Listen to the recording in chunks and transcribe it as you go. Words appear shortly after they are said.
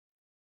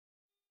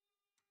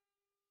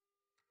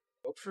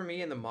Vote for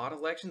me in the mod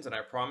elections, and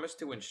I promise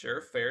to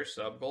ensure fair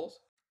sub goals.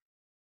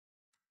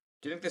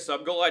 Do you think the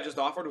sub goal I just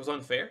offered was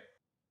unfair?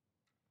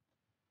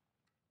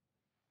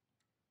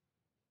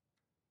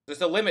 Just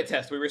a limit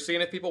test. We were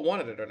seeing if people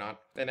wanted it or not.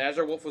 And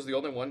Azure Wolf was the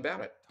only one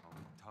about it.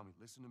 Tommy,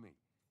 listen to me.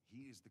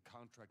 He is the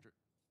contractor.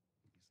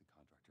 He's the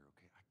contractor,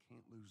 okay? I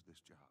can't lose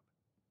this job.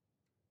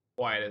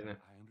 Quiet, isn't it?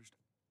 I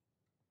understand.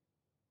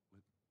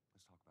 Let's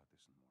talk about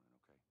this in the morning,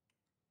 okay?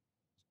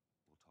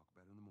 We'll talk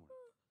about it in the morning.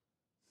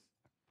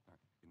 All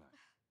right, good night.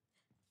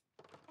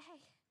 Hey.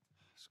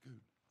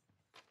 Scoot.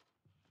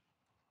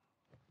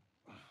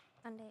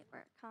 Monday at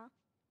work, huh?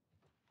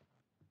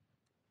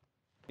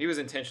 He was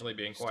intentionally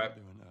being quiet.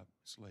 Still doing up.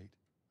 It's late.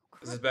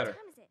 This is better. What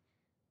time is it?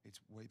 It's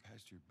way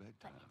past your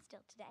bedtime. But it's still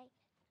today.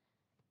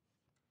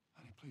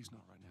 Honey, please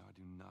not right now. I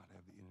do not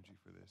have the energy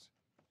for this.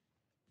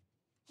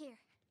 Here.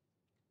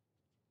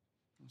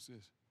 What's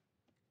this?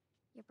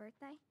 Your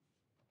birthday?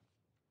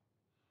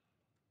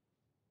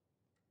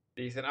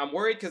 Decent. I'm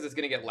worried because it's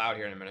going to get loud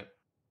here in a minute.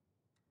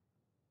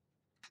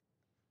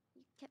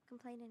 You kept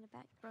complaining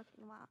about your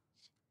broken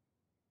watch.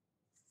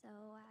 So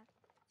I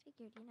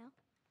figured, you know.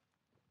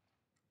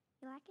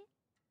 You like it?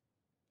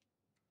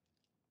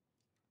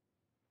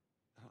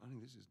 Honey,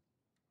 this is...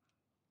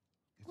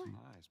 It's What?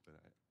 nice, but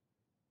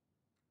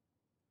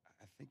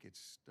I think it's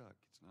stuck.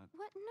 It's not...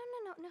 What?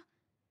 No.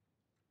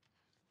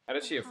 How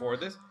did she afford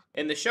this?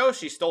 In the show,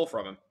 she stole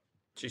from him.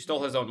 She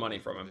stole his own money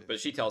from him, but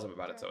she tells him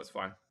about it, so it's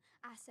fine.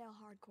 I sell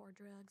hardcore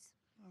drugs.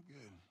 Oh,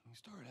 good. You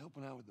started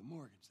helping out with the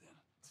mortgage, then.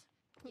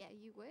 Yeah,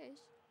 you wish.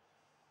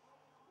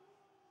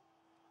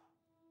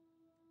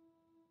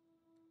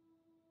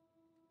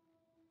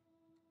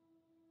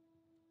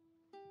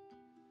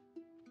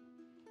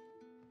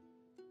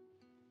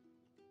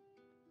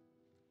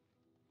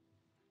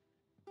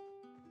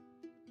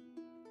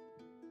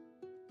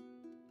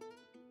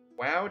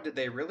 Wow, did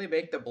they really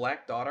make the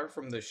black daughter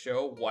from the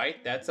show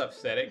white? That's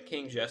upsetting.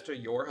 King Jester,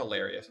 you're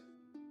hilarious.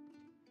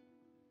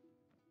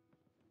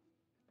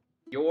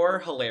 You're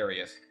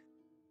hilarious.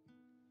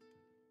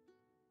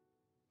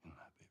 Good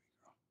night, baby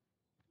girl.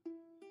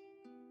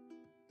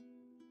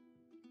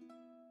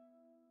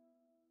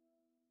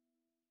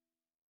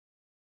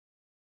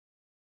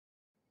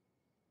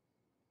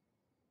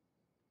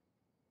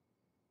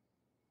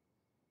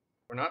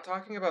 We're not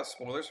talking about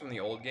spoilers from the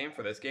old game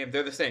for this game.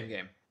 They're the same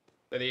game.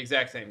 They're the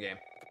exact same game.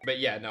 But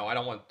yeah, no, I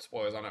don't want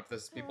spoilers on it if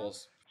this is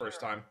people's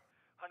first time.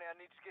 Honey, I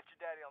need to get your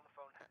daddy on the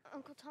phone.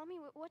 Uncle Tommy,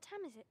 what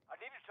time is it? I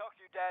need to talk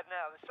to your dad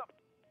now. There's something...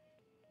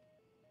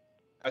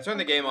 I turned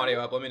the game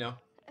audio up. Let me know.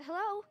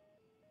 Hello?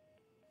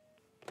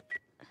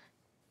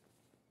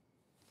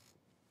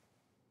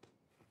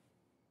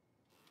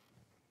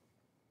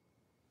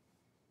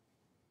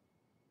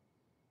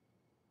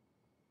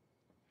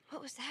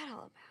 What was that all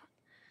about?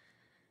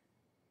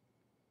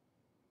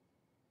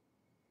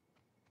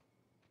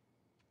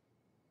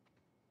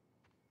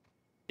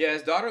 Yeah,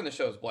 his daughter in the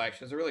show is black. She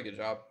does a really good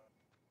job.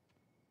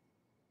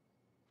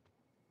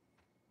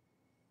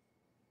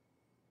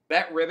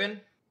 That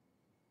ribbon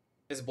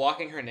is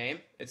blocking her name.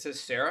 It says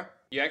Sarah.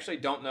 You actually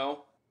don't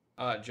know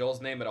Joel's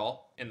name at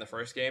all in the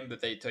first game, that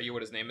they tell you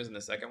what his name is in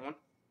the second one.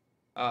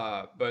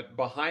 But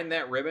behind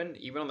that ribbon,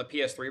 even on the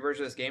PS3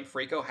 version of this game,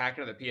 Frico hacked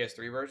into the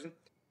PS3 version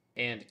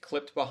and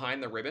clipped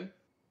behind the ribbon.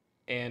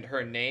 And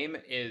her name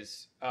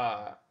is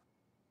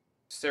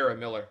Sarah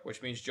Miller,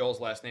 which means Joel's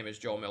last name is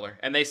Joel Miller.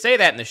 And they say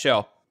that in the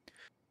show.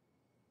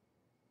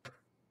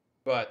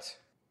 But...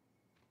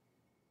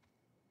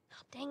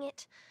 Oh, dang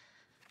it.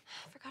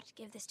 I forgot to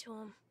give this to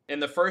him. in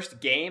the first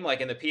game,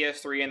 like in the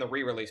PS3 and the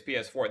re-release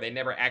PS4, they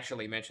never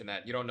actually mention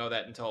that. You don't know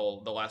that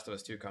until The Last of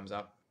Us 2 comes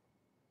out.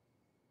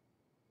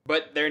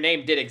 But their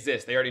name did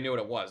exist. They already knew what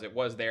it was. It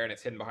was there, and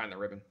it's hidden behind the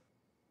ribbon.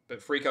 But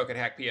Frico could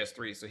hack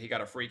PS3, so he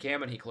got a free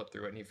cam, and he clipped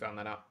through it, and he found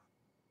that out.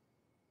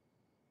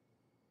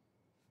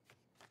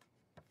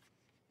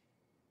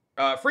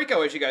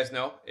 Frico, as you guys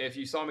know, if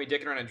you saw me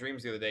dicking around in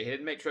Dreams the other day, he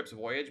didn't make Trips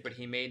Voyage, but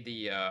he made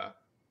the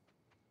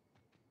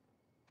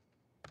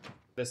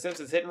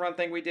Simpsons Hit and Run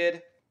thing we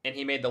did, and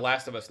he made the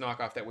Last of Us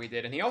knockoff that we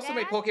did, and he also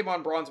made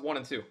Pokemon Bronze 1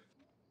 and 2. If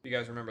you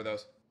guys remember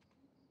those.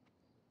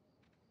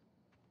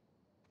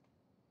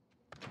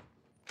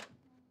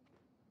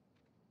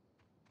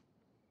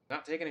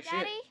 Not taking a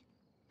shit.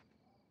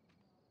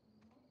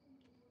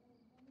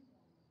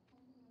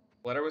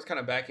 Letter was kind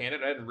of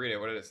backhanded. I didn't read it.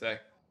 What did it say?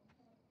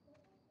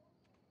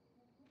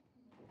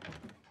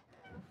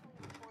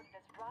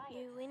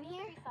 You in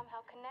here?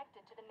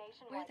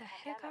 Where the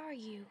heck are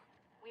you?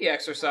 He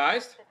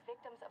exercised. That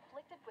victims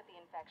afflicted with the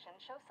infection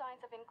show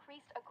signs of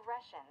increased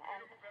aggression,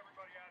 and Move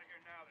everybody out of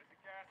here now. There's a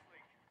gas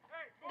leak.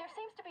 Hey, there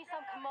seems to be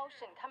some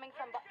commotion coming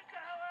from. get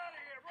the hell out of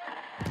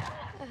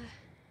here!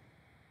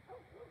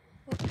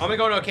 I'm gonna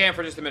go into a cam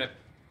for just a minute.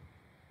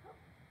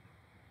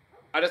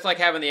 I just like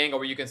having the angle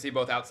where you can see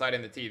both outside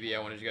and the TV. I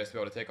wanted you guys to be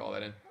able to take all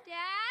that in.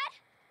 Dad?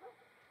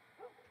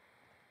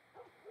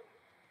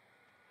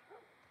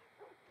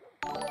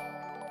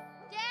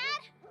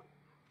 Dad?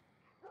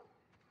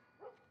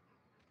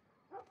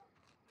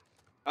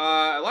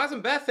 Eliza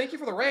and Beth, thank you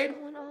for the raid. What's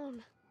going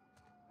on?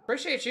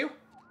 Appreciate you.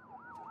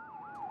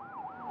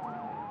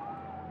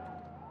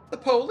 The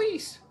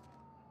police.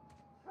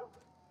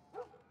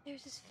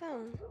 There's his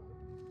phone.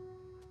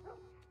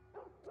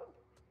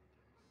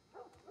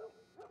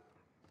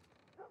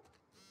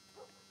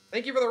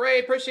 Thank you for the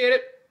raid. Appreciate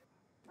it.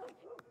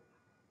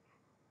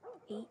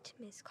 8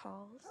 missed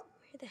calls.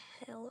 Where the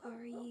hell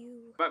are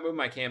you? Might move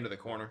my cam to the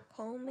corner.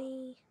 Call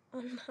me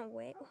on my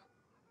way.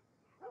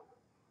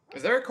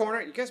 Is there a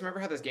corner? You guys remember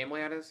how this game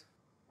layout is?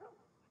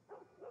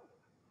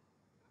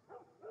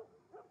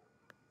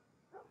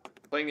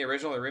 Playing the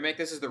original or the remake?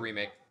 This is the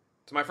remake.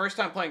 It's my first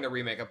time playing the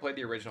remake. I played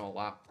the original a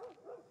lot.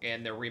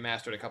 And they're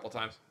remastered a couple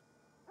times.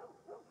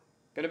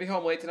 Gonna be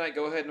home late tonight.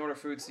 Go ahead and order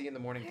food. See you in the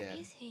morning, Where Dad.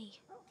 is he?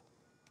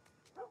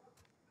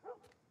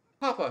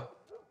 Papa.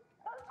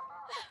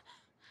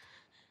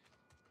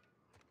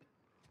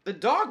 The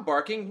dog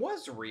barking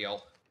was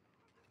real.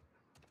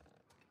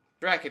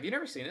 Drac, have you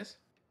never seen this?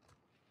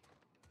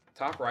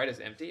 Top right is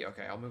empty?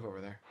 Okay, I'll move over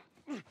there.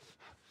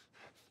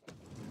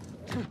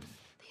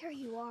 There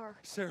you are.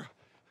 Sarah,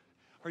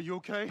 are you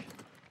okay?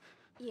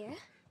 Yeah?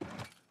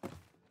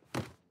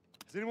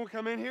 Has anyone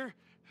come in here?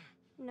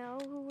 No,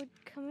 who would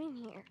come in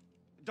here?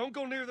 Don't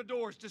go near the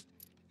doors. Just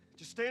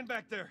stand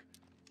back there.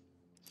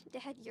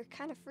 Dad, you're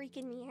kind of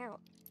freaking me out.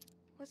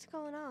 What's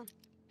going on?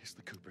 It's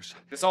the Coopers.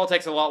 This all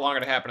takes a lot longer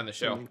to happen in the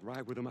show. Something ain't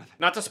right with them.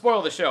 Not to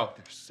spoil the show.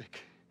 They're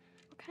sick.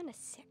 I'm kind of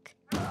sick.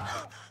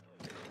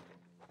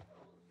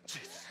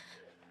 Jeez.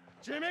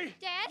 Jimmy!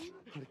 Dad?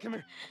 Honey, come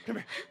here. Come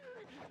here.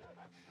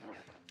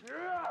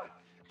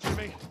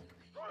 Jimmy!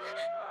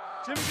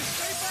 Jimmy, just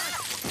stay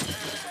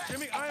back!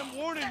 Jimmy, I am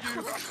warning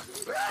you!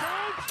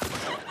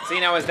 Don't! See,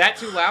 now, is that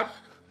too loud?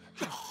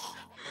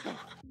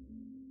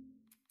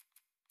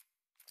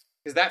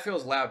 Because that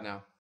feels loud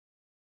now.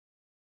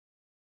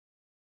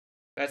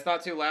 That's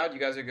not too loud? You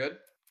guys are good?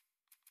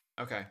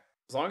 Okay.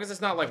 As long as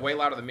it's not, like, way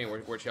louder than me,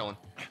 we're chilling.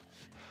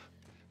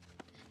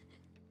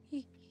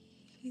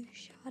 You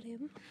shot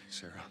him.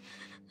 Sarah,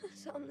 I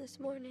saw him this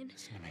morning.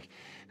 listen to me.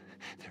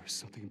 There is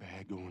something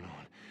bad going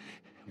on.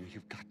 We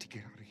have got to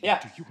get out of here. Yeah.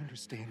 Do you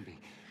understand me?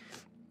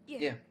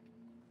 Yeah.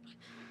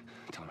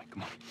 Tell me,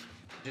 come on.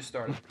 Just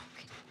started.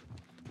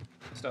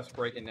 Stuff's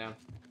breaking down.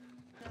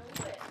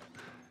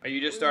 Are you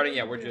just starting?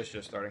 Yeah, we're just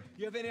starting.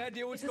 You have any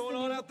idea what's going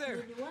on out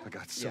there? I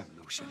got some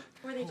notion.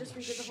 Where they just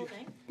redid the whole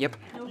thing? Yep.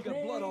 No You got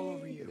way. blood all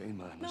over you. It ain't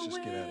mine. Let's No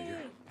just get out of here.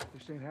 way.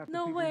 This ain't half the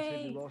No people who said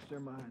way. they lost their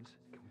minds.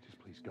 Can we just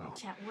please go?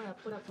 Chat, what up,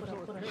 what up, what up,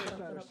 what up, what up,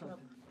 what up, what up?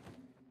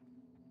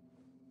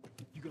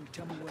 You gonna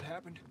tell me what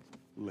happened?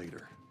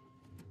 Later.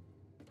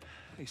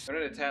 Hey,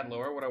 Started a tad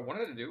lower. What I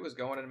wanted to do was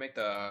go in and make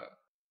the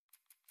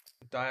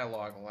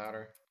dialogue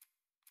louder.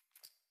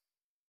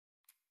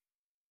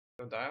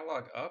 So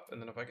dialogue up,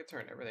 and then if I could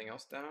turn everything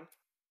else down.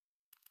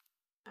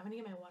 I'm gonna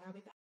get my water, I'll be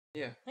back.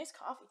 Yeah, Nice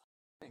coffee.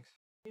 thanks.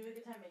 You have a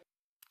good time, babe.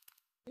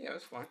 Yeah, it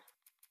was fine.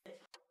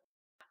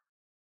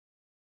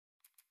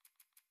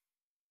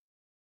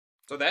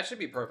 So that should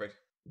be perfect.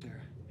 Sarah,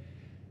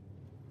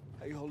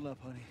 how you holding up,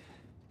 honey?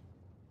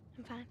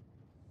 I'm fine.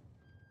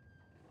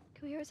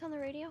 Can we hear what's on the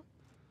radio?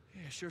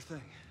 Yeah, sure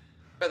thing.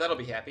 Bet that'll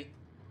be happy.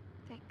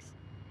 Thanks.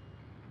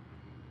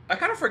 I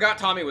kind of forgot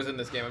Tommy was in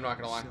this game, I'm not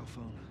gonna lie. Cell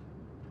phone,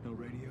 no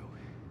radio.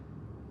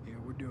 Yeah,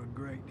 we're doing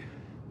great.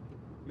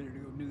 A minute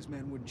ago,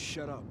 newsman wouldn't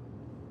shut up.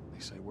 They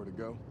say where to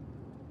go?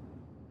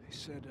 They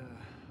said,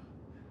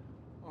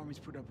 Army's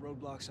put up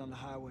roadblocks on the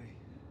highway.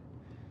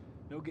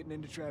 No getting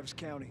into Travis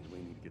County. We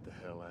need to get the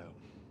hell out.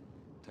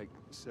 Take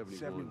 71.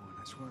 71,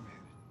 that's where I'm headed.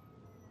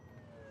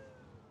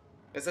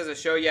 It says a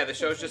show. Yeah, the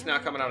show's just now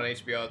coming out on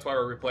HBO. That's why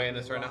we're replaying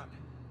this right now.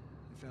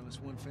 They found this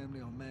one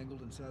family all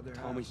mangled inside their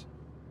Tommy. house.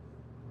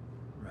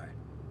 Right.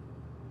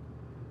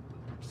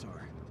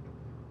 Sorry.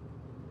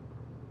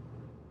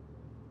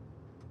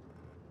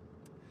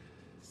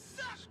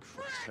 Jesus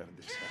Christ, how did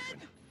this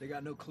happen? They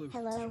got no clue.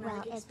 Hello,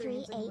 well, at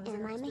 3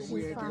 a.m. I'm a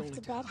We ain't heap the off only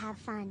to town. bed. Have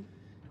fun.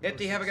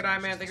 Nifty, have a good eye,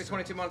 man. Thank you for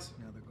 22 months.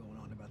 Now they're going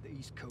on about the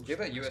East Coast. Do you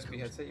have a and West USB Coast.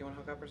 headset you want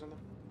to hook up or something?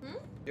 Hmm?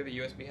 Do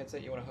you have a USB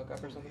headset you want to hook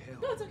up or something? Hell,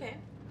 No, it's okay.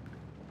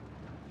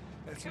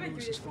 that's I've been through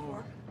Lewis's this farm.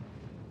 before.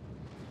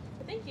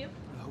 But thank you.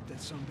 I hope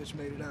that son of a bitch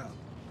made it out.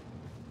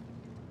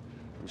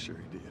 I'm sure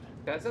he did.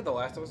 Dad said The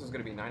Last of Us was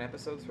going to be 9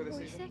 episodes for this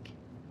Were you season. sick?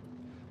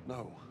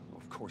 No,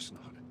 of course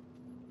not.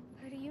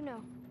 How do you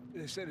know?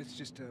 They said it's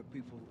just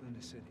people in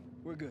the city.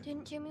 We're good.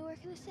 Didn't Jimmy work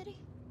in the city?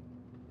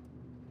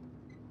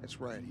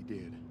 That's right, he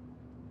did.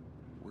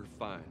 We're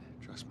fine,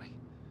 trust me.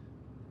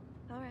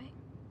 All right.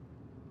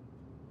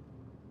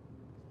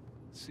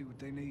 Let's see what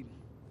they need.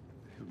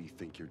 Who do you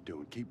think you're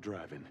doing? Keep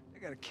driving. They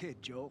got a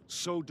kid, Joel.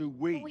 So do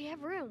we. But we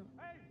have room.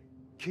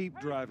 Keep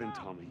driving,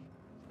 Tommy.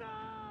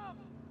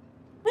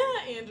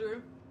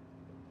 Andrew.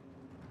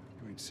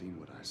 You ain't seen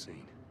what I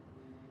seen.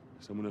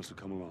 Someone else will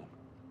come along.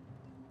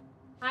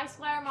 Hi,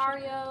 Squire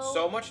Mario.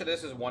 So much of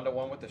this is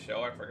 1-to-1 with the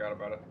show, I forgot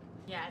about it.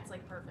 Yeah, it's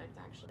like perfect,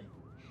 actually.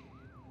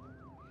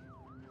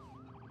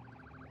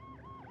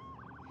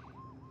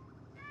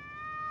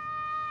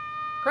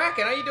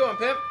 Kraken, how you doing,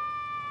 pimp?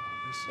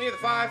 This Me is the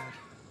 5. bad.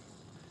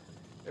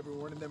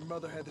 Everyone and their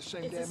mother had the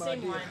same It's damn the same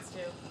idea. lines too.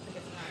 Like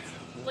it's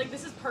nuts. Like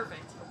this is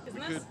perfect, isn't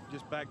We this? could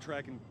just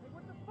backtrack and...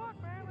 What the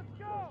fuck, man? Let's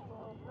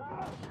go!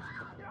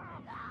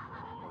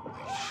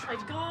 My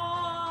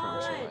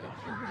God!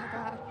 Oh my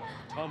god.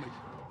 Tommy!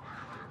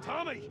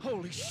 Tommy!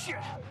 Holy shit!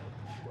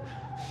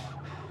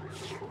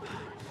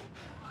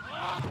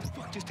 What the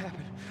fuck just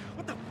happened?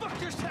 What the fuck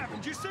just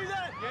happened? Did you see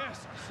that?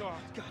 Yes, I saw it.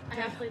 God I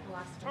damn. have played the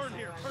last one. Turn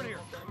here, turn here.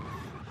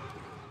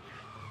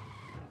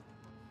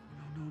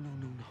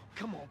 No.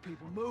 Come on,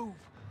 people, move.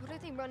 What are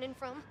they running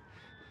from?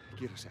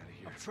 Get us out of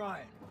here. I'm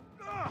trying.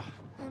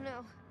 Oh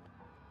no.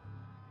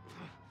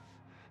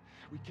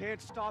 We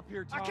can't stop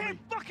here, Tommy. I can't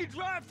fucking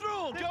drive through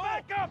them, Then Joel!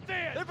 back up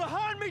then! They're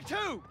behind me,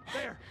 too!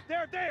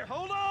 There!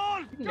 Hold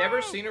on! You've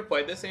never seen her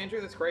play this,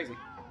 Andrew? That's crazy.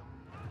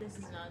 This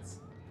is nuts.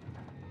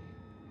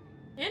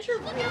 Andrew,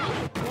 really?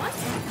 What?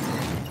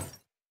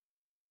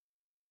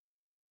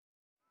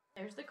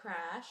 There's the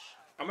crash.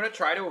 I'm gonna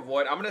try to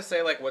avoid. I'm gonna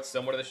say like what's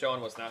similar to the show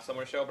and what's not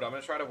similar to the show, but I'm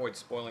gonna try to avoid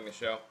spoiling the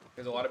show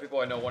because a lot of people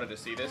I know wanted to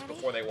see this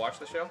before they watch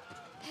the show.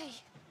 Hey.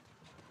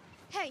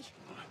 Hey.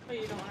 Oh,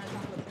 you don't want to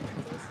talk about the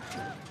differences?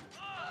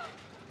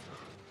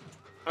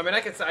 I mean,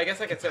 I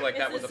guess I could say like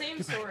that It's was the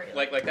same story.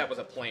 like that was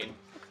a plane.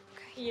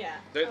 Yeah.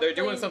 They're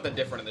doing Like, something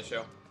different in the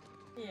show.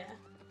 Yeah.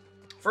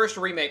 First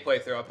remake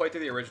playthrough. I played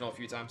through the original a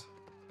few times.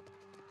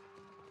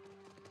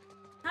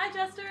 Hi,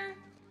 Jester.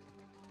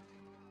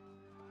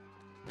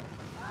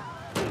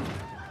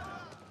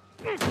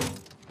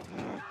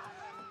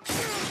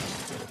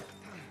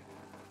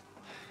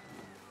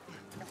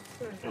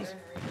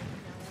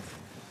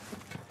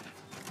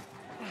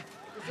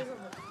 This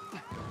doesn't look.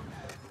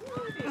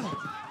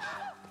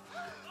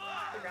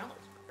 The ground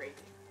looks crazy.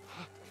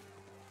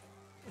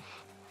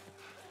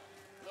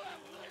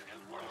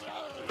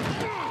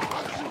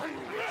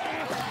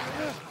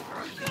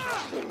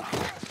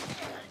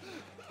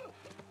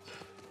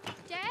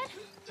 Dad?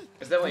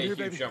 It's definitely a Here, huge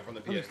baby. jump from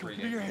the PS3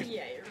 Give me your game. hand.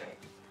 Yeah, you're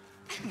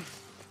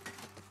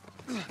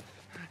right.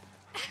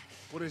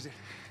 What is it?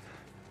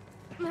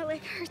 My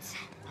leg hurts.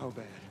 How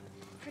bad?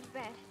 Pretty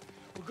bad.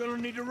 We're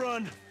gonna need to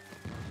run.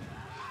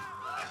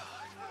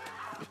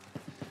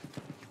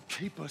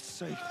 Keep us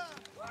safe.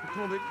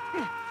 Come on, baby.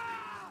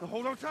 Now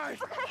hold on tight.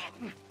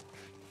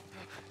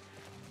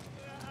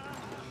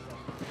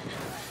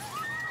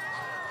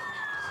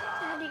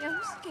 Daddy, I'm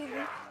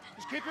scared.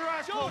 Just keep your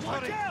eyes Joe, closed,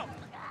 watch honey. out!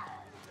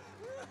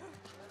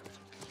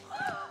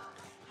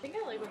 I think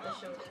I like what the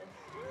show did.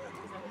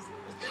 'Cause that was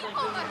like,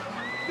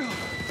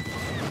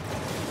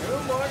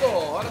 Oh my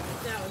god!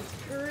 that was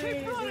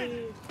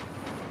crazy.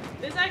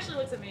 This actually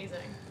looks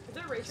amazing. Is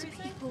there ray tracing?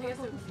 I guess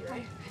it would be,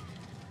 right?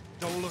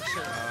 Don't look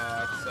so.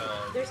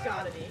 It's There's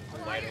gotta be.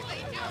 lighting.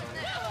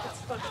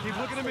 It's fucking Keep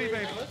looking at me,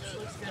 baby.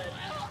 Looks good.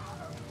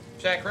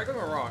 Jack, correct me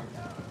if I'm wrong.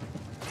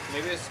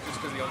 Maybe this is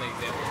just because the only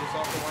examples we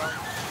saw for a while.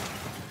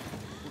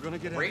 We're gonna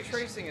get out Ray of this.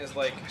 tracing is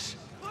like It's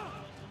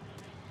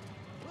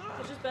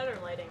just better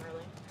lighting,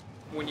 really.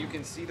 when you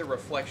can see the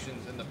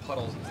reflections in the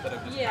puddles instead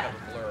of just Yeah. kind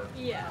of a blur.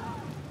 Yeah.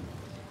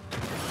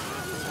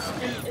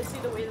 And see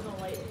the way that the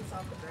light hits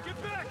off the ground.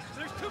 Get back!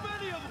 There's too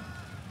many of them!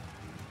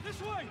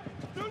 This way!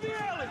 Through the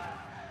alley!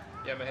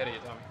 Yeah, I'm ahead of you,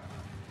 Tommy.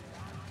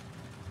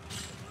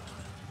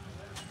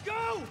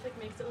 Go! Like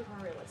makes it look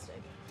more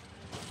realistic.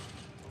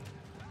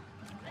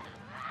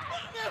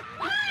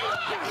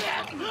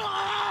 Yeah, keep moving.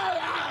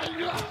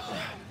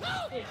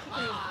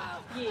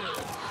 Yeah.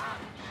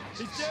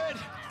 He's dead!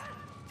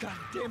 God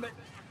damn it!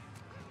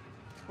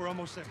 We're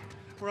almost there.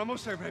 We're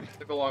almost there, baby.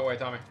 Took a long way,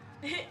 Tommy.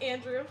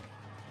 Andrew.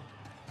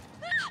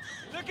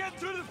 They're getting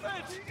through the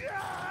fence!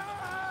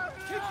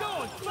 Keep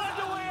going! Find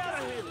a way out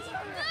of here!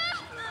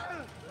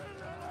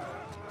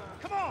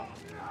 Come on!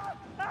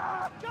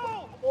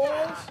 Go! Oh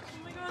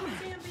my god,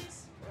 the zombies.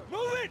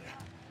 Move it!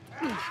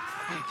 Yeah,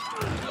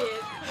 put it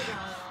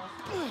on.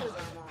 Put it on.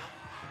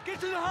 Get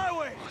to the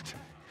highway!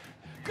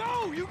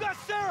 Go! You got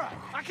Sarah!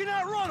 I can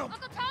outrun them!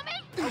 Uncle Tommy?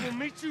 I will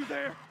meet you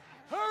there!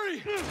 Hurry!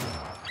 Daddy,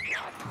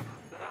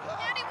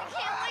 we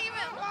can't leave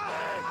him.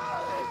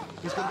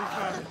 He's gonna be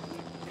fine.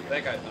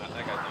 That guy's not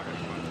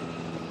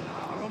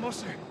good. We're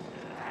almost there.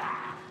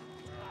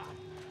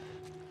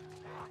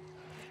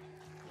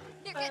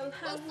 They're getting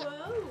closer.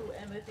 Hello,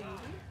 Emily.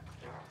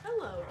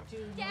 Hello,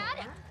 dude.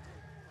 Dad?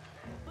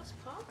 What's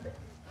poppin'?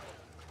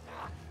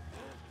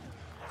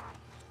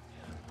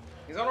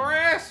 He's on our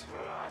ass!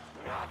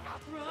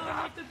 Run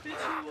like the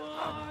bitch you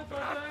are,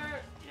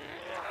 Bubber.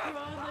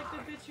 Run like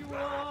the bitch you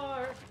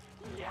are.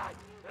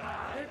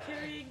 They're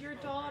carrying your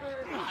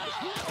daughter.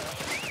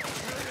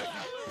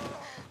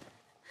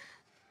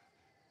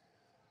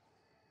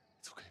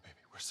 It's okay, baby.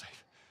 We're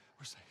safe.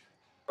 We're safe.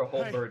 A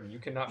whole Hey. burden. You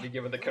cannot be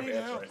given the Need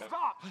commands help. right now.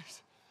 Stop!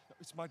 Please.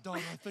 It's my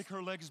daughter. I think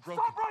her leg is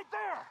broken. Stop right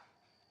there!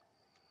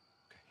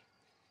 Okay.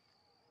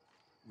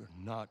 We're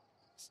not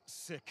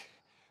sick.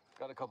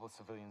 Got a couple of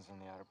civilians in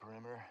the outer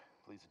perimeter.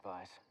 Please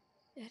advise.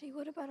 Daddy,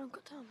 what about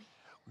Uncle Tommy?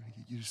 We're gonna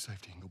get you to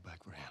safety and go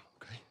back for him,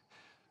 okay?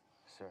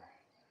 Sir,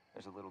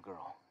 there's a little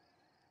girl.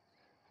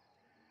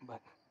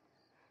 But...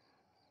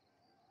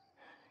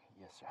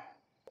 Yes, sir.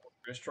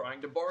 Just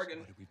trying to bargain.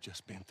 Buddy, we've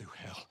just been through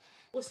hell.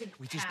 Listen,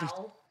 We just need-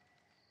 pal.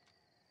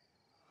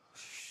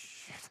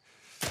 Shit.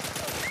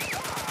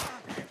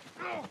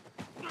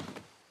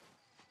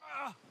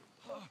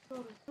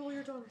 Daughter, kill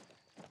your daughter.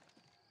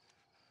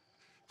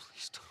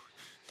 Please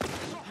don't.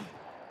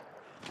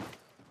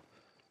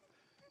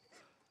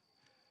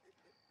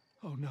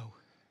 Oh no.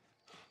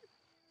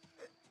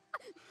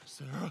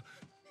 Sarah.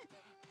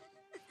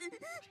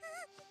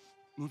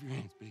 Move your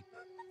hands, babe.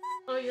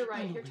 Oh, you're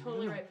right. You're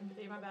totally right,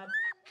 Timothy. My bad.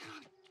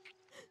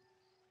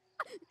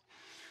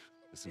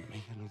 Listen to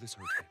me. I know this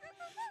hurts, baby.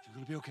 You're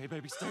gonna be okay,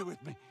 baby. Stay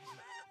with me. All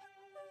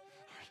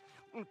right,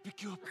 I'm gonna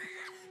pick you up.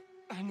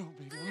 I know,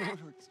 baby. I know it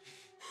hurts.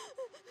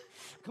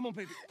 Come on,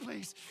 baby.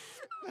 Please.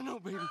 I know,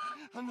 baby.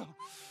 I know.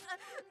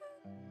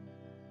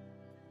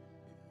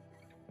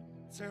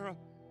 Sarah.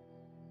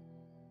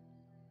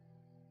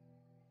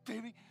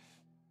 Baby.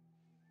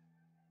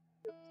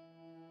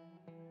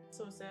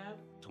 So sad.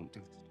 Don't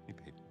do this to me,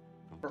 baby.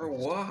 Don't Bro, do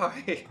this to me.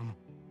 why? Come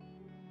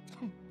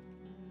on.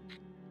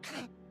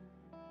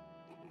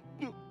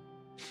 No.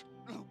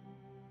 No.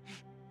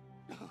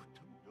 No.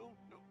 No.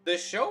 The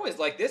show is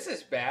like, this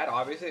is bad.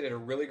 Obviously, they did a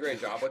really great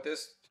job with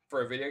this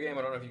for a video game.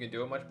 I don't know if you can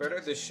do it much better.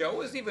 The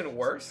show is even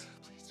worse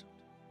Please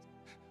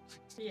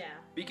Yeah.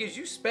 because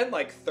you spend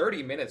like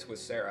 30 minutes with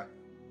Sarah.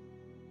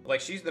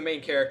 Like, she's the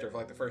main character for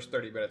like the first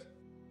 30 minutes.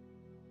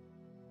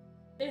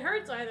 It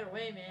hurts either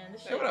way, man.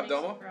 This Hey, shit what up, makes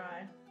Domo? me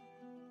cry.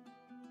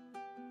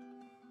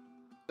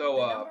 So,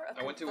 The number of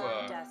I went to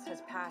confirmed deaths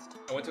has passed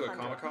I went to a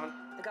 200. Comic-Con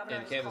The governor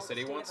in has Kansas called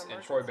City a state once, of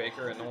and Troy emergency.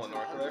 Baker and Nolan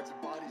North were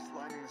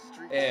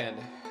there. And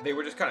they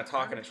were just kind of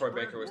talking, and Troy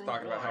Baker was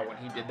talking about how when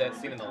he did that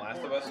scene in The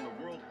Last of Us,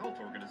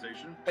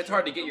 it's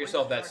hard to get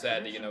yourself that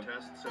sad to, you know,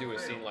 do a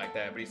scene like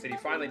that. But he said he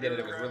finally did it.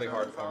 It was really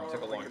hard for him. It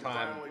took a long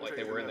time. Like,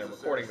 they were in there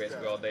recording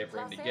basically all day for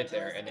him to get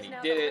there. And then he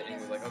did it, and he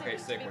was like, okay,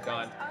 sick, we're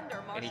done.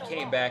 And he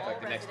came back like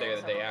the next day or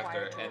the day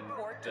after, and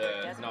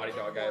the Naughty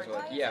Dog guys were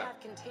like, yeah,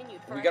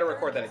 we gotta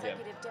record that again.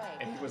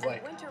 And he was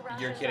like,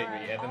 you're kidding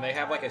me. And then they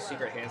have like a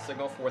secret hand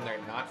signal for when they're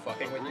not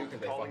fucking with you, because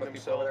they fuck with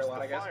people over there a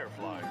lot, I guess.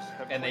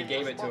 And they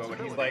gave it to him,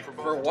 and he's like,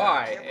 for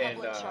why? And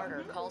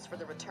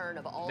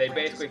they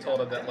basically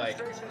told him that, like,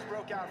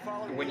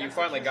 when you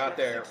finally got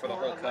there for the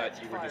whole cut,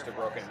 you were just a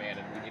broken man,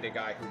 and we need a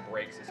guy who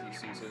breaks as he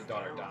sees his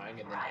daughter dying,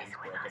 and then ends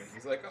broken. And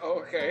he's like, oh,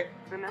 okay.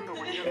 And then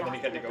he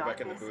had to go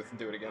back in the booth and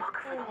do it again.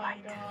 Oh my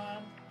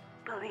god.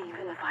 Believe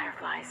in the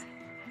fireflies.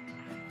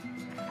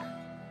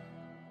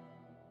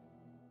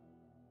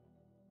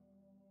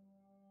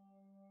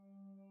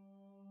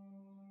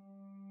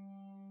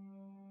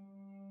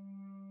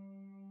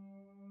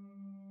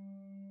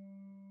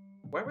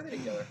 Why were they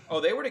together? Oh,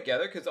 they were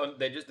together because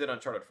they just did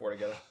Uncharted 4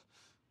 together.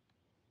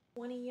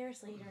 20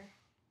 years later.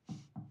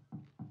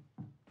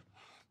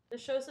 The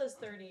show says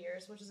 30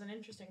 years, which is an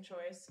interesting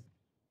choice.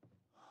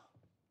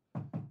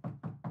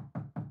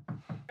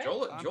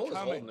 Joel is coming.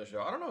 old in the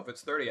show. I don't know if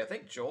it's 30. I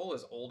think Joel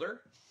is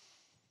older.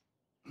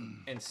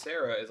 And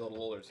Sarah is a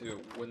little older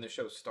too when the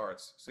show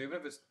starts. So even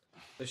if it's...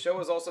 The show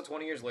is also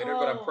 20 years later,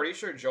 but I'm Oh. pretty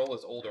sure Joel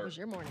is older. How was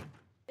your morning?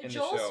 In the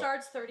Joel show.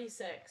 starts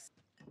 36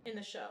 in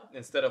the show.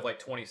 Instead of like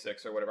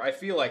 26 or whatever. I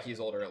feel like he's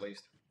older at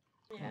least.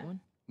 Yeah. Want one?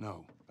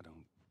 No, I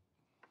don't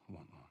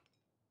want one.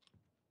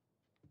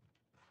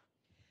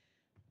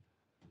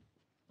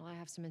 Well, I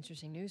have some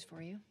interesting news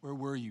for you. Where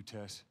were you,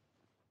 Tess?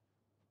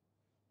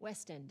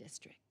 West End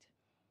District.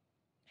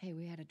 Hey,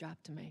 we had a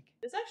drop to make.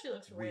 This actually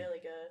looks really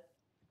good.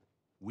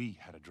 We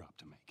had a drop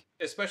to make.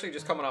 Especially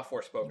just coming off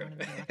Forspoken. You wanna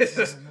be lucky This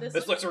to remember.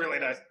 this looks really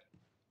nice.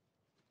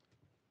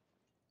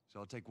 So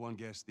I'll take one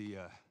guess. The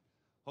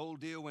whole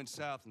deal went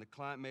south and the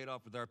client made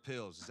off with our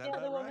pills. Is that Yeah, the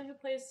about woman right? who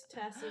plays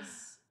Tess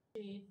is...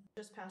 She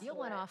just passed Deal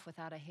away. went off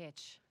without a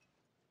hitch.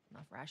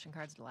 Enough ration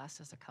cards to last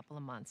us a couple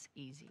of months.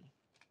 Easy.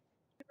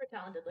 Super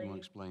talented You want lady.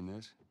 to explain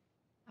this?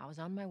 I was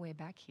on my way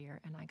back here,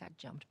 and I got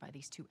jumped by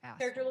these two assholes.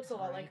 Character looks a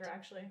lot like alright? her,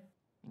 actually.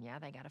 And yeah,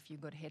 they got a few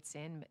good hits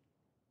in, but...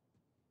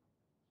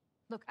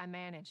 Look, I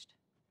managed.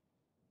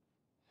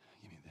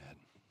 Give me that.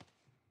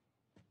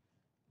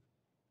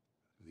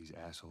 Are these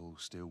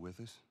assholes still with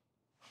us?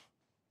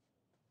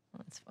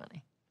 That's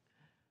funny.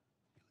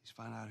 At least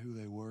find out who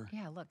they were.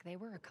 Yeah, look, they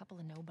were a couple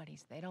of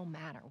nobodies. They don't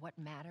matter. What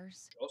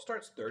matters? Joel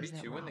starts 32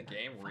 in the Robert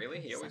game. Really?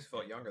 fucking He always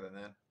felt something? younger than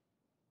that.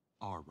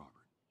 Our Robert.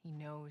 He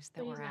knows that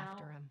But we're he's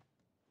after out. him.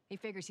 He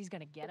figures he's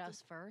gonna get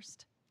us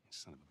first.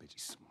 Son of a bitch,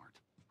 he's smart.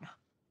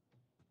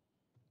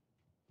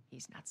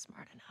 He's not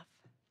smart enough.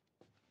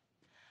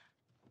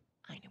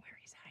 I know where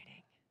he's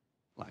hiding.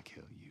 Like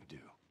hell you do.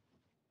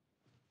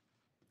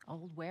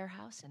 Old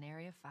warehouse in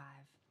Area 5.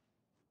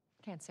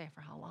 Can't say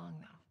for how long,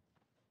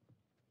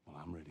 though.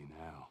 Well, I'm ready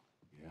now.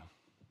 Yeah?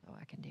 Oh,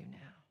 I can do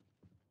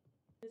now.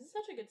 This is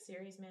such a good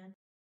series, man.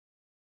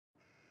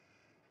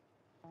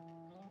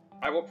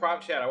 I will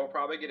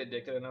probably get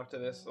addicted enough to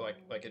this,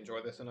 like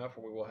enjoy this enough,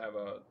 where we will have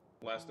a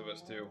Last of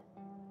Us 2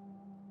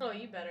 Oh,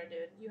 you better,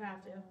 dude. You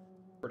have to.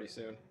 pretty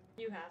soon.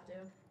 You have to.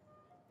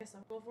 Guess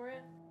I'll go for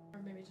it. Or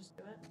maybe just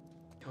do it.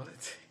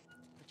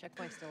 The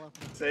checkpoint's still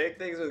open. Saying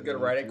things with good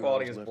writing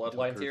quality as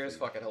Bloodline tears,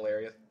 fucking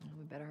hilarious. Well,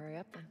 we better hurry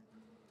up then.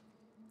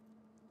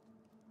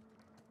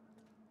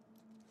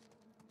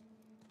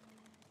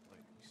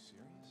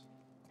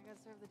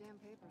 serve the damn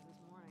papers this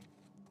morning.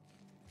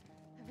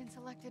 I've been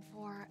selected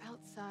for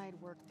outside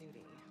work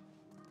duty.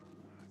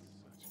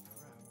 That's such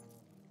crap.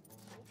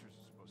 Soldiers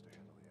are supposed to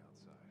handle the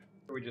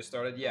outside. We just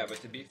started, yeah,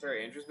 but to be fair,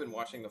 Andrew's been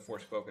watching the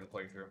Forspoken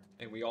playthrough,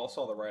 and we all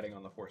saw the writing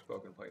on the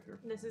Forspoken playthrough.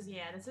 This is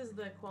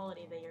the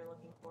quality that you're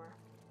looking for.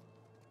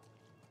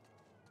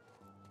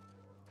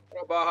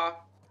 Oh, Baja!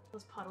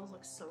 Those puddles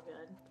look so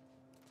good.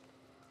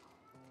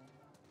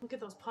 Look at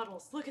those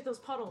puddles. Look at those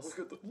puddles. Look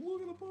at the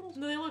puddles.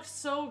 No, they look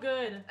so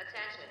good.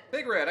 Attention.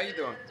 Big Red, how you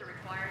doing? Citizens are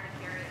required to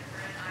carry a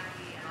current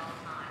ID at all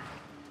times.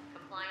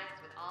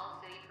 Compliance with all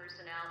city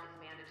personnel is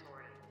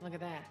mandatory. Look at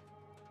that.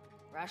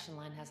 Ration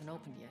line hasn't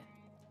opened yet.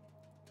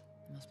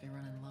 Must be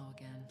running low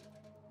again.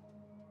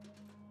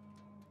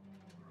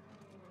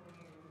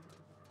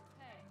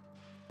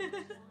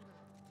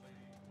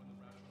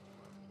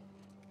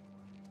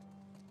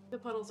 The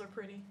puddles are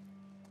pretty.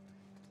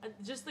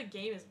 Just the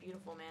game is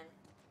beautiful, man.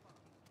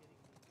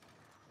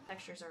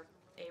 Textures are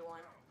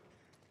A1.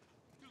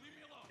 Leave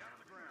me alone. Down on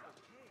the ground.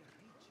 Okay,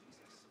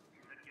 Jesus.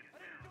 I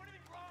didn't do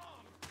anything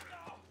wrong.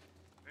 No.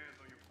 Hands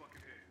on your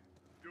fucking head.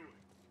 Do it.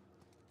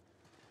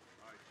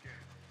 All right, get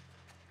it.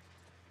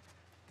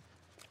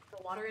 The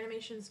water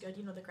animation's good.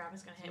 You know the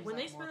graphics gonna hit. Seems When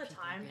they like spend more the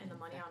people are time and getting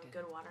the money on infected.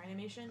 good water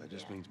animation, That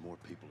just yeah. means more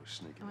people are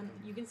sneaking And when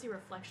in. you can see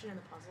reflection in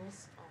the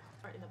puzzles.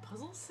 Oh, or in the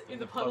puzzles? In In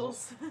the the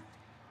puzzles. puddles.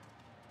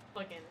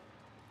 Fucking.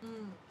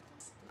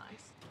 It's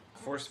nice.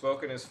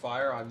 Forspoken is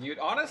fire on mute.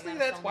 Honestly,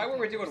 that's why we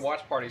were doing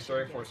watch parties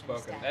during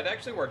Forspoken. That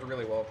actually worked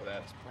really well for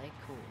that. Play it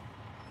cool.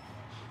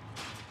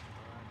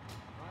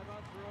 Drive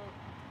out through.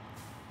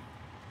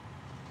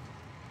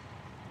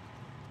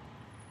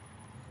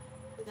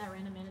 Shoot that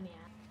random man in the ass.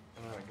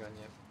 I don't have a gun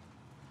yet.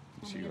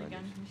 Want See me to right get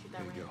a gun? here. Can we shoot that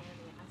There you random go. man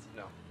in the ass?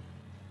 No.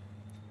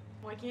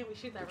 Why can't we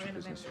shoot that What's your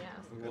random man in business? the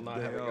ass? We will Got not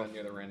the have a day gun off.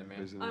 near the random man.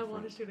 Visiting I a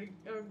want to friend.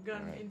 shoot a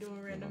gun Alright, into a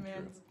random I'm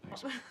man's.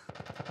 through.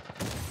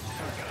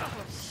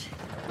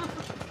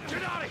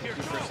 Get out of here!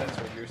 Super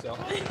censored yourself.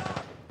 Fireflies!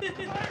 They're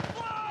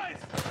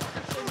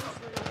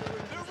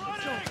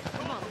running!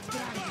 Come on, let's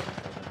get out of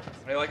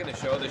here. I like in the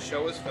show. The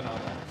show is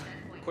phenomenal.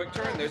 Quick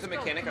turn, there's a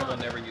mechanic I will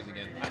never use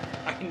again.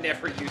 I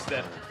never use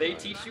that. They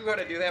teach you how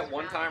to do that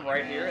one time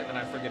right here, and then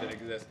I forget it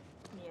exists.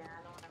 Yeah,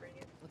 I don't ever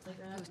use Looks like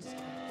that. the coast is Oof,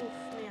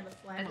 man, the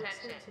flag looks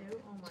Attention. good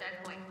too. Oh my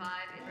Checkpoint god.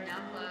 5 is now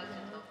closed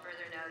until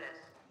further notice.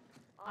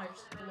 I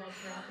just love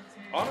graphics.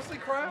 man. Honestly,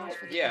 Cryo,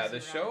 yeah, the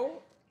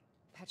show.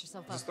 Pat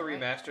yourself Is up. this the all right?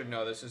 remastered?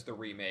 No, this is the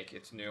remake.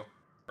 It's new.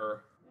 So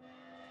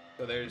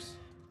there's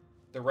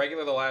the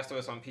regular The Last of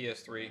Us on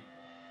PS3.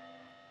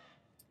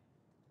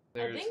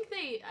 There's I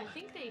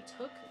think they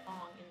took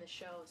long in the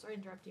show. Sorry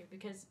to interrupt you,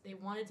 because they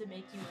wanted to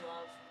make you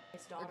love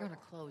his They're daughter. gonna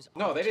close.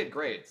 no, all they did checkpoints.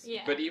 great.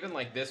 Yeah. But even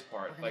like this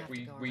part, We're gonna like have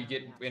to go we around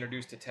get the outside.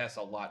 introduced to Tess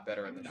a lot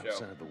better in the show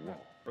Outside the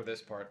wall. for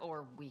this part.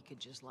 Or we could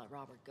just let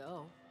Robert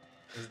go.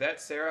 Is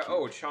that Sarah?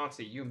 Oh,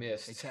 Chauncey, you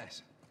missed. Hey,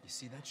 Tess, you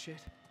see that shit?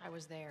 I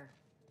was there.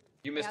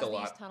 You missed How's a the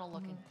lot. East tunnel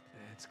looking?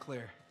 It's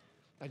clear.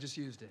 I just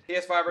used it.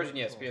 PS5 version,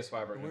 yes, Cool. PS5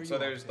 Where version. you So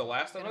off there's to? The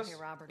Last of Gonna Us, pay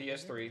Robert a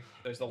PS3.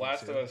 There's The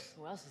Last of too. Us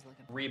Who else is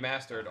looking?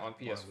 Remastered on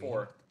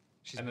PS4.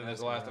 She's And then been there's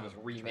The asking Last of Us around, trying to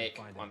Remake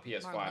find on it.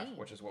 PS5, Marlene.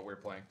 which is what we're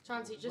playing.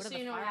 Chauncey, What just do so the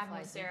you know what happened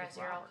with Fireflies think Sarah, of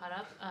so you're all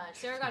Robert? caught up.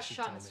 Sarah got She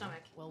shot in told the me.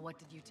 stomach, Well, what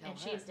did you tell and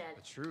her? she is dead.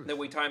 The truth. Then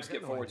we time I skip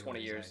got no forward idea 20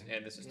 what years, he's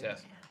and this is Yeah.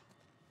 Tess.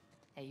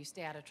 Hey, you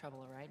stay out of trouble,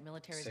 all right?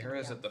 Military's gonna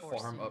Sarah's be at out the in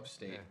force farm soon.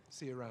 upstate. Yeah,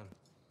 see you around.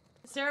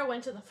 Sarah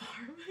went to the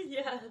farm.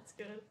 Yeah, that's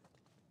good.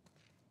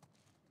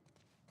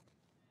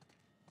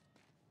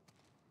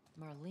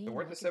 Marlene. So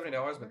worth the looking for $70.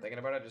 Been Robert? thinking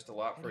about it just a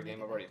lot for a What do you game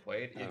make I've of already that?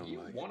 played. I If don't you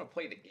like it. want to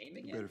play the game You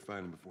again, better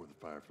find him before the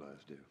Fireflies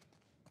do.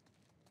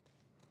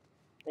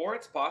 or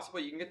it's possible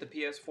you can get the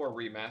PS4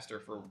 remaster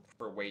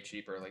for way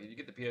cheaper. Like if you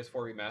get the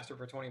PS4 remaster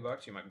for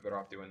 $20, you might be better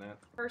off doing that.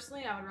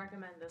 Personally, I would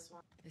recommend this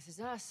one. This is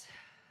us.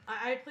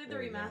 I played the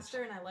Very nice.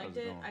 remaster and I liked How's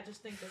it it. going? I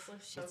just think this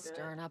looks so Shit's good.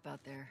 stirring up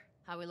out there.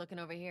 How we looking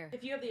over here?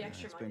 If you have the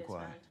extra it's money been to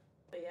quiet. spend.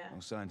 But yeah, No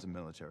signs of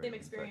military. same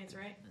experience,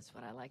 right? That's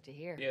what I like to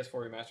hear.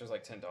 PS4 remaster is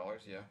like $10,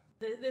 yeah.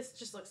 This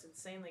just looks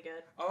insanely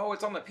good. Oh,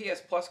 it's on the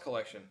PS Plus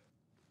collection.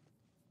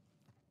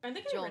 Are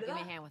they getting Joel, rid of give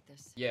me a that? hand with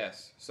this.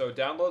 Yes. So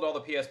download all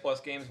the PS Plus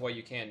games while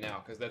you can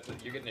now, because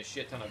you're getting a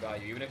shit ton of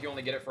value. Even if you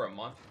only get it for a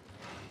month.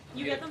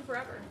 You get them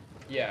forever.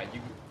 Yeah, you.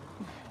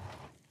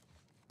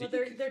 But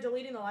they're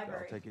deleting the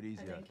library. I'll take it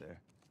easy I out think. there.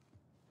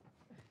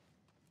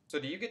 So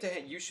do you get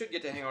to? You should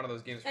get to hang on to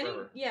those games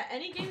forever.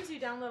 Any games you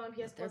download on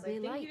PS There Plus, I be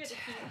think you light. get to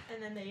keep,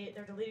 and then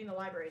they're deleting the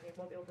library, and you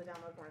won't be able to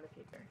download more in the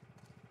future.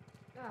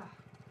 Oh,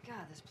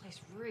 God, this place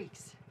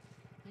reeks.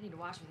 I need to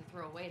watch what they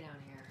throw away down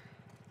here.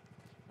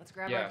 Let's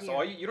grab Yeah. our So gear.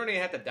 all you don't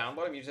even have to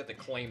download them. You just have to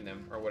claim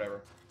them or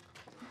whatever.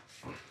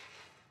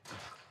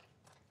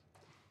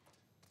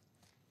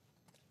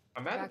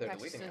 I'm mad that they're Backpack's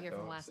deleting still it here though.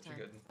 from It's last such a time.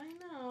 good, I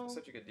know.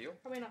 such a good deal.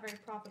 Probably not very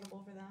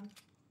profitable for them.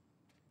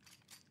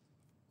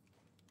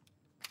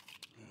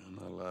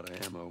 Not a lot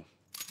of ammo.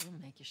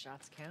 We'll make your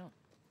shots count.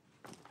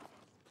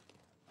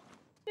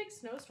 Big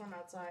snowstorm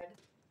outside.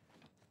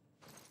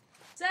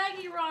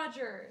 Saggy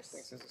Rogers.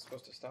 Thinks this is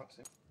supposed to stop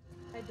soon.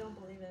 I don't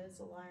believe it. It's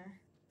a liar.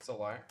 It's a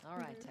liar. All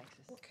right, Texas.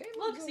 Okay.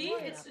 Look, see,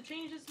 it's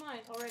changed his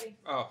mind already.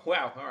 Oh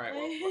wow! All right.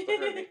 Well, what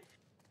the heck?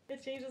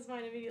 It changed his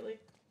mind immediately.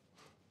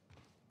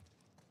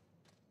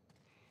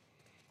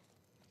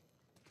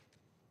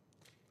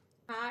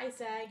 Hi,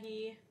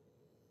 Saggy.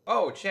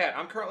 Oh, chat.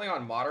 I'm currently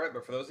on moderate,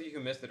 but for those of you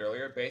who missed it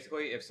earlier,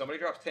 basically, if somebody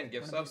drops 10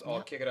 gift subs,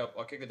 I'll kick it up.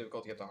 I'll kick the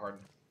difficulty up to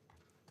hardened.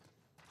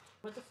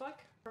 What the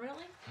fuck?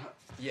 Permanently?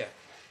 Yeah.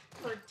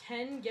 For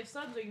 10 gift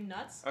subs? Are you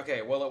nuts?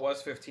 Okay. Well, it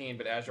was 15,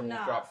 but Azure Nah,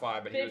 won't drop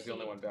 5, but 50. he was the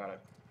only one about it.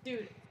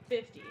 Dude,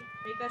 50.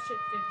 Make that shit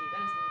 50.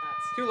 That is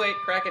nuts. Too late.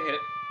 Kraken hit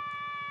it.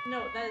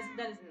 No, that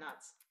is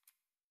nuts.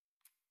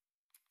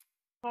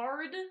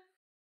 Hard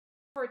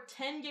for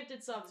 10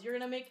 gifted subs. You're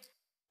gonna make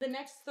the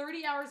next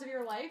 30 hours of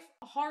your life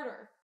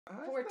harder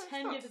for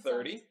 10 gifted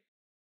 30. subs.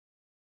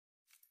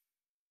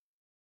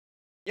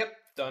 Yep.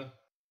 Done.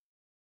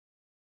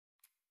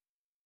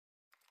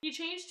 You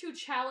changed to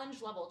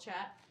challenge level,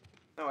 chat.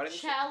 No, I didn't.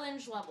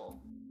 Challenge level.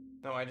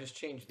 No, I just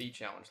changed the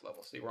challenge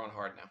level. See, we're on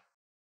hard now.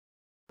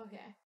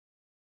 Okay.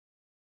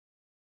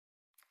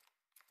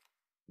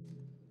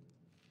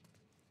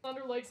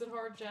 Thunder likes it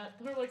hard, chat.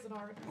 Thunder likes it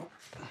hard.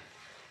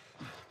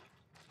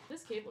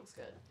 This cape looks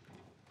good.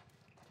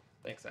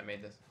 Thanks, I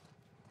made this.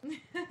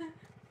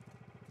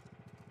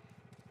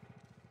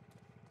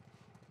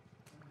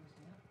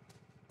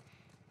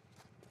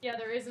 Yeah,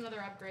 there is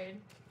another upgrade.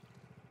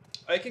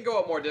 I can go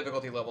up more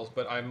difficulty levels,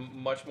 but I'm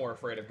much more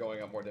afraid of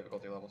going up more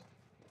difficulty levels.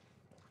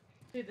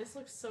 Dude, this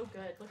looks so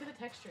good. Look at the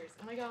textures.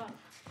 Oh my god.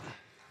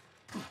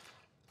 I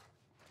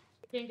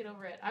can't get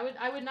over it.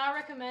 I would not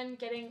recommend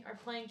getting or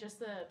playing just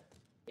the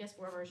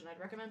PS4 version. I'd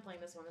recommend playing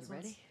this one. This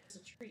one's a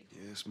treat.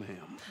 Yes,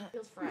 ma'am.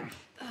 Feels fresh.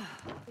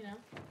 You know?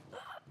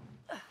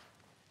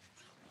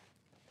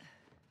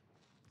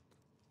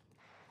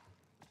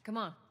 Come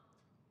on.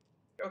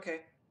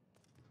 Okay.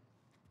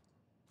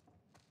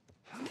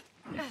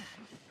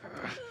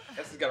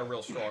 This has got a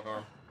real strong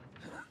arm.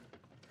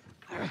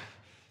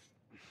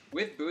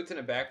 With boots and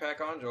a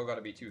backpack on, Joel got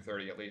to be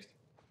 230 at least.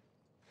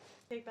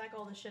 Take back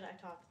all the shit I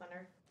talked,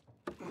 Thunder.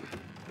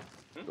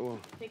 Go on.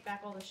 Take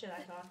back all the shit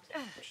I talked.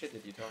 What shit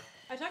did you talk?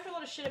 I talked a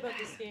lot of shit about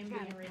this game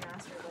being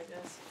remastered like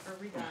this, or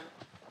redone.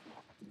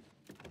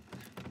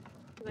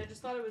 Because I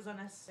just thought it was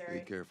unnecessary.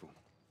 Be careful.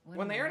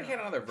 When they already had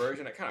another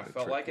version, it kind of Good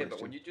felt trick like it, but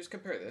question. when you just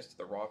compare this to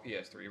the raw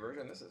PS3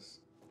 version,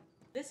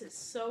 This is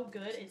so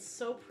good. It's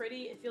so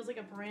pretty. It feels like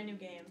a brand new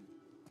game.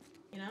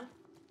 You know?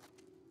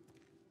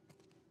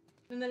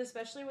 And then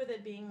especially with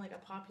it being like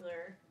a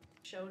popular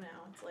show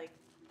now, it's like,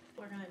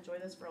 people are gonna enjoy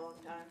this for a long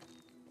time.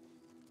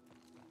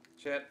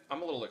 Chat,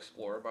 I'm a little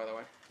explorer, by the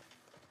way.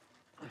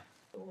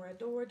 Dora,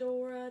 Dora,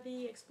 Dora,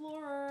 the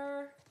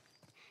Explorer.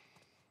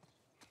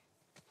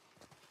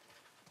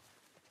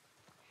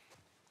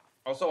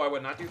 Also, I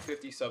would not do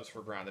 50 subs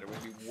for Grounded. It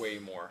would be way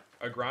more.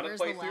 A Grounded Where's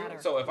the playthrough. ladder?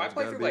 So if I It's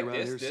play gotta through be like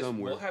around here this,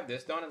 somewhere. we'll have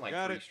this done in like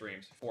Got 3 it.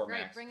 streams, 4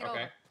 Great, max. bring it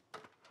Okay.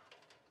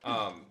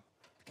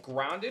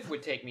 Grounded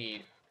would take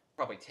me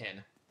probably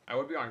 10. I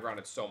would be on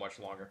Grounded so much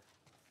longer.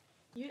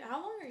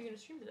 How long are you gonna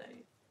stream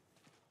today?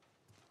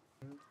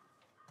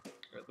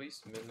 At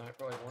least midnight,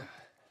 probably more.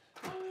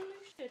 Oh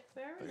shit,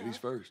 fair Ladies enough.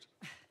 first.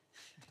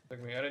 I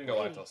didn't go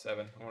live till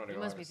 7. I wanted to You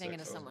go must live be at thinking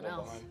 6, of so I was someone a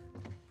little else.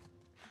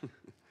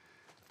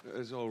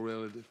 behind. It's all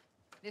relative.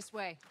 This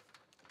way.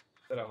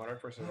 Is that 100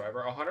 for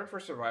Survivor? 100 for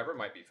Survivor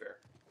might be fair.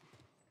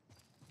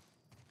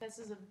 This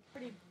is a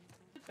pretty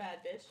bad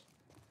bitch.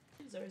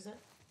 She deserves it.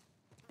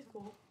 She's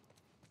cool.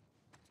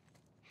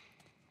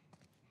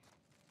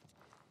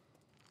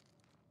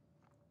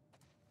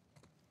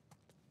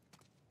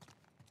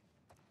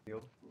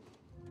 Field.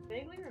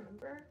 Vaguely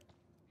remember.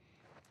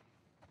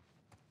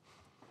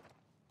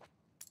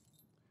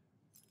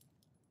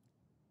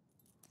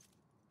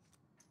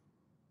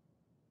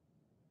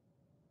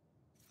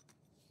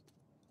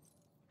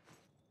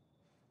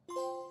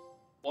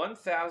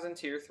 $1,000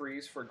 tier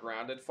 3s for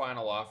Grounded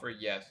final offer.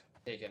 Yes,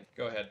 taken.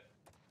 Go ahead.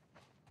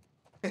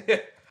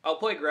 I'll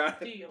play Grounded.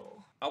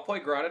 Deal. I'll play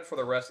Grounded for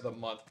the rest of the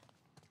month.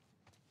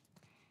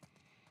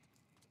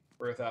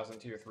 For 1,000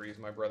 tier 3s,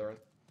 my brethren.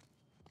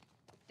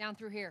 Down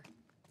through here.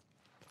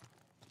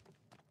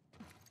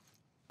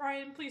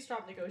 Brian, please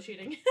stop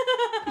negotiating.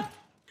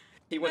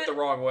 He went the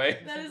wrong way.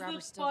 That is the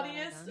Robert's still got our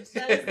funniest. guns?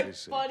 That is the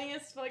Listen.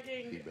 funniest Be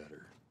fucking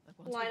better. Look,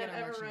 once we line get I've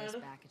our ever merchandise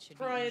read. back, it should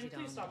be Brian, easy to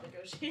please stop unload.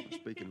 negotiating.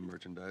 Speaking of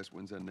merchandise,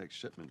 when's that next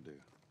shipment due?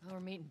 Oh, we're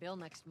meeting Bill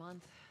next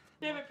month.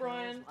 Damn More it,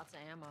 Brian. pills, lots of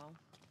ammo.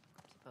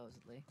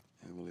 Supposedly.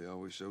 Yeah, well, he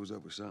always shows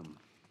up with something.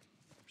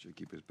 Should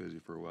keep us busy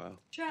for a while.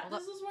 Chat, Well,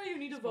 this is why you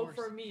need to of vote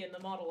course. for me in the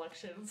mod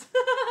elections.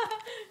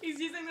 He's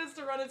using this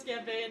to run his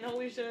campaign.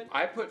 Holy shit.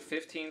 I put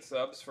 15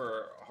 subs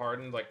for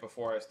Hardened like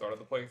before I started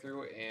the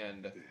playthrough,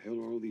 and The hell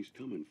are all these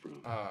coming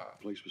from?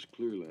 Place was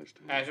clear last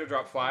time. Azure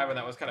dropped 5, and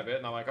that was kind of it.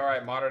 And I'm like, all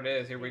right, modern it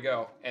is. Here we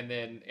go. And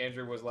then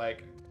Andrew was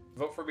like,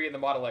 vote for me in the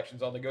mod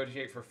elections. I'll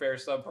negotiate for fair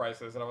sub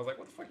prices. And I was like,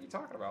 what the fuck are you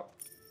talking about?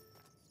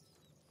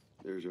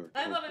 There's our.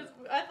 I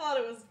thought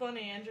it was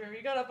funny, Andrew.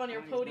 You got up on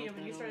your Already built podium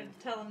and you that started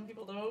telling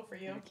people to vote for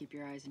you. Gotta keep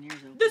your eyes and ears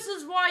open. This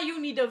is why you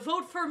need to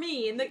vote for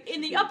me in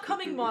the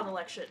upcoming mod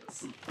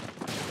elections.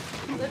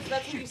 That's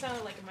what you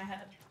sounded like in my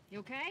head. You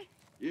okay?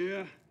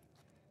 Yeah.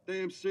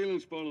 Damn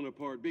ceiling's falling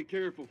apart. Be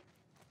careful.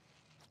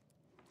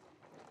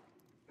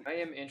 I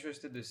am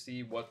interested to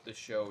see what the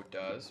show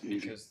does,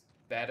 because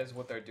that is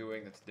what they're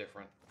doing that's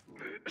different.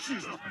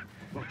 Jesus.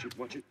 Watch it,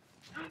 watch it.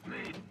 Help me.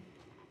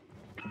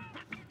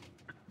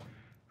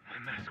 My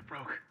mask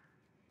broke.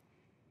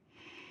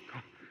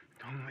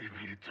 Don't leave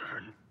me to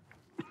turn.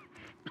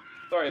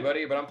 Sorry,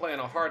 buddy, but I'm playing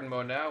on hardened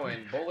mode now,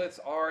 and bullets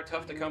are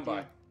tough to come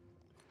by.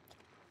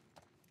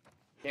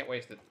 Can't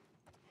waste it.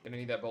 Gonna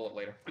need that bullet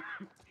later.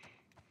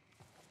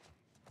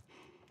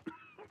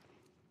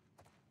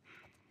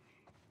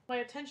 My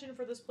attention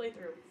for this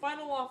playthrough.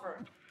 Final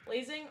offer.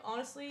 Blazing,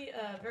 honestly,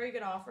 a very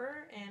good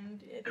offer,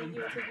 and I think he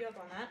will take you up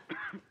on that.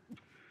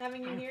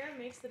 Having you here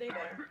makes the day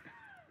better.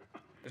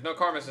 There's no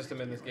karma system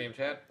in this game,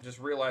 chat. Just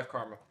real life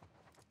karma.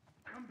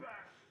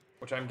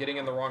 Which I'm getting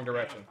in the wrong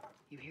direction.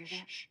 You hear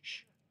that?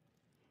 Shh.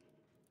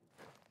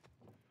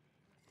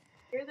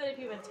 Hear that if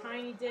you have a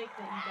tiny dick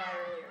that you die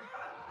earlier.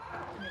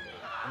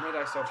 How many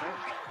did I still change? How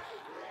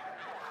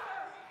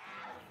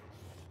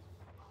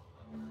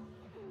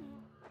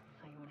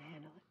you want to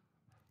handle it?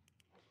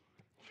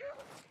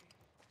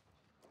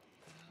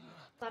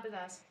 Slap his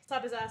ass.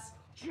 Slap his ass.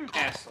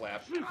 Ass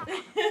slap.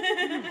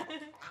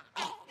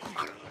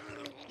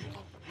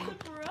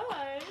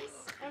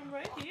 Surprise! I'm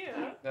right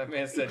here. That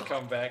man said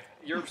come back.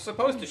 You're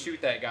supposed to shoot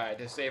that guy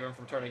to save him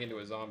from turning into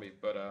a zombie,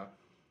 but oh,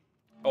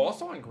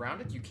 also on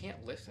Grounded, you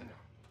can't listen.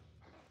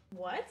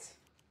 What?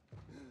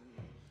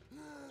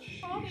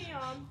 Mommy,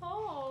 I'm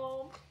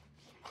home.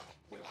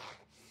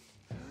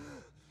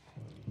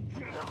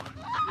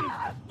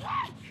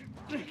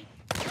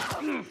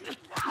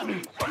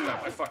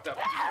 I fucked up.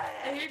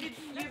 I hear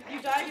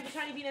you died with a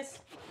tiny penis.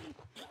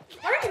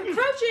 Why are you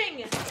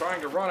crouching? I'm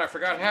trying to run, I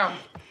forgot how.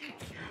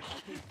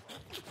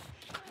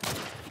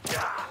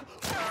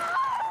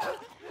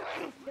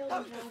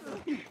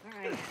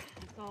 Alright,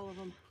 that's all of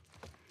them.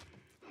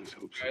 Let's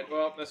hope so. Alright,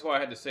 well, that's why I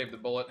had to save the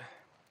bullet.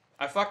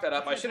 I fucked that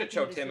up. I should have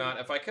choked him out.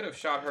 If I could have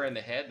shot her in the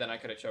head, then I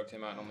could have choked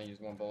him out and only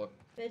used one bullet.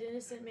 That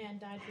innocent man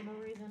died for no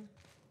reason.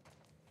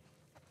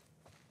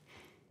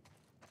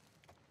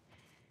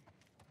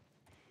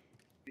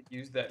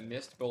 Use that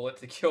missed bullet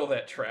to kill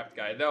that trapped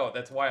guy. No,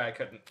 that's why I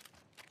couldn't.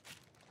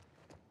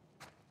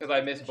 Because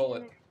I missed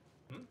bullet.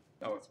 Hmm?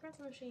 Oh.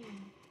 Espresso machine.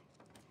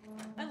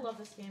 I love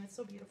this game. It's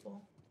so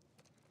beautiful.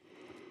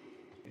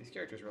 These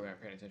characters really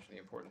aren't paying attention to the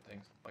important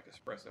things, like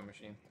espresso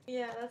machine.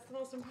 Yeah, that's the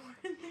most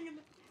important thing in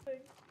the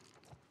thing.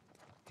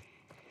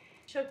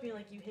 Choke me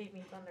like you hate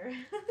me, Thunder.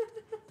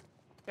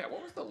 Yeah,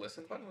 what was the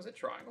listen button? Was it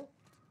triangle?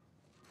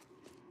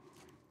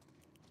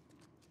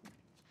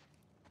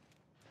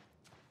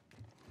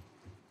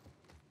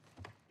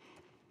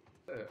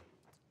 Have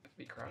to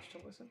be crouched to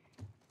listen?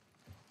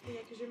 Yeah,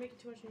 because you're making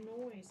too much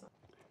noise.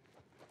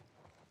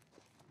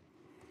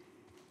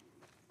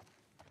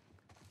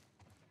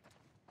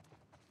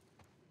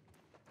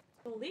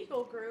 The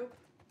legal group.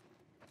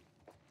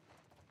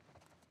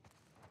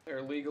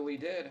 They're legally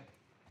dead.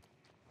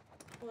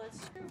 Well, that's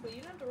true, but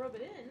you don't have to rub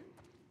it in.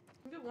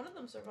 Maybe one of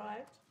them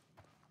survived.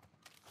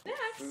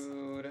 Next.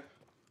 Food.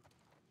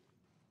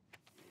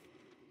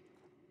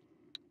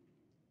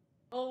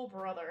 Oh,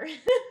 brother.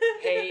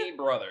 Hey,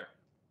 brother.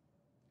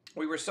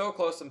 We were so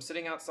close, I'm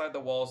sitting outside the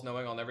walls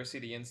knowing I'll never see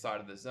the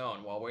inside of the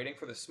zone. While waiting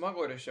for the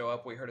smuggler to show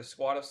up, we heard a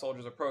squad of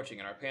soldiers approaching.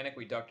 In our panic,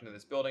 we ducked into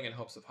this building in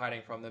hopes of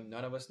hiding from them.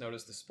 None of us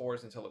noticed the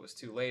spores until it was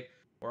too late.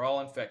 We're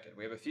all infected.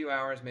 We have a few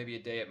hours, maybe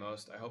a day at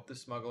most. I hope the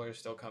smuggler is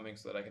still coming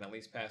so that I can at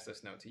least pass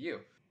this note to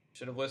you.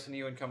 Should have listened to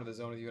you and come to the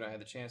zone with you when I had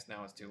the chance.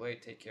 Now it's too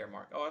late. Take care,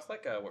 Mark. Oh, it's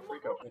like what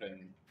Rico put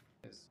in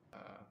his,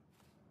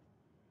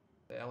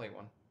 the Ellie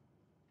one.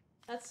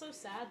 That's so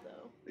sad,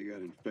 though. They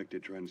got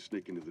infected trying to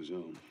sneak into the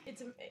zone.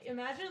 It's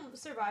imagine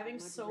surviving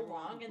so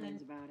long and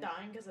then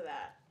dying because of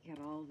that. You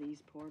got all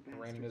these poor I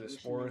ran into the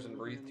spores and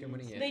breathed too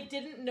many in. They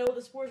didn't know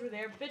the spores were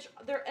there. Bitch,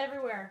 they're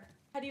everywhere.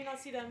 How do you not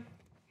see them?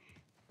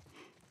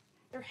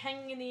 They're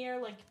hanging in the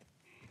air like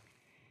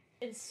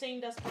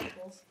insane dust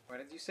particles. Why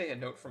did you say a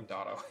note from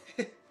Dotto?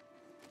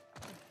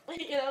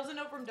 Yeah, that was a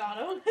note from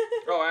Dotto.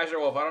 Oh, Azure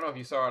Wolf, I don't know if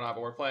you saw it or not,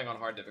 but we're playing on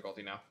hard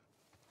difficulty now.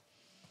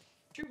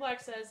 True Black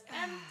says,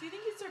 do you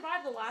think you'd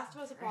survive the Last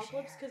of Us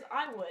apocalypse? Because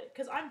I would,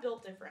 because I'm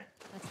built different.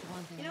 That's the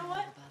one thing You know I what?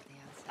 love about the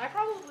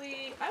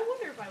outside. I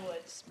wonder if I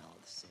would. The smell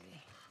of the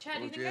city. Chad, Why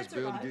do you don't think you I'd ask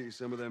Bill to survive? get you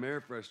some of them air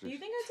Do fresheners? you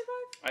think I'd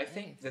survive? I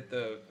think that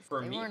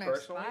for They me weren't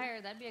personally,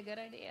 expired. That'd be a good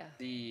idea.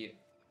 the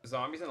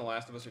zombies in The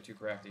Last of Us are too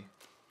crafty.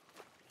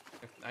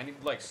 I need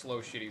like slow,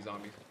 shitty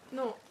zombies.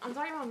 No, I'm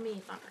talking about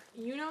me, Thunder.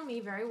 You know me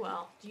very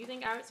well. Do you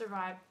think I would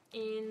survive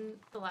in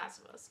The Last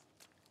of Us?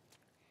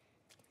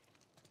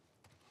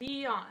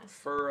 Be honest.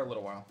 For a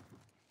little while.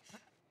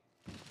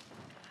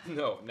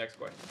 No, next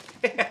question.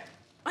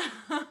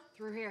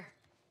 Through here.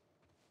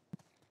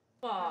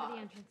 Fuck. The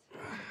entrance.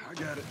 I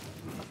got it.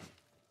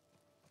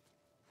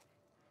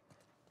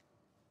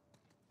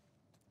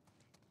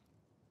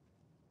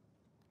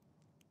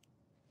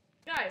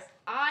 Guys,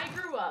 I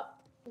grew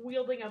up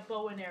wielding a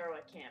bow and arrow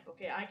at camp,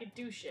 okay? I could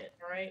do shit,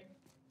 alright?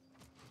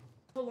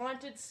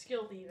 talented,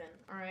 skilled even.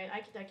 Alright,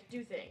 I could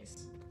do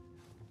things.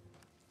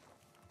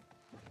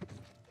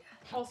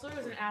 Also,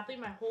 as an athlete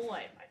my whole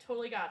life, I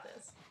totally got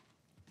this.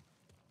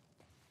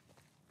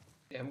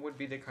 Em would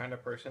be the kind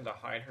of person to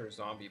hide her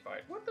zombie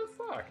bite. What the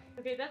fuck?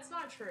 Okay, that's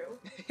not true.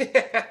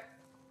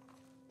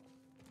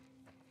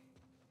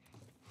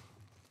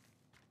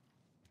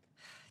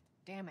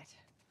 Damn it.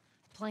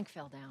 Plank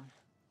fell down.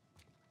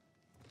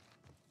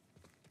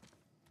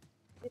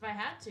 If I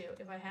had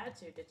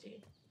to, did she?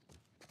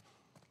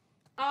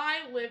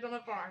 I lived on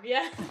a farm.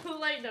 Yeah,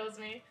 Light knows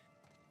me.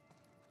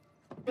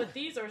 But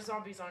these are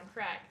zombies on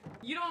crack.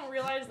 You don't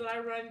realize that I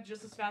run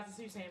just as fast as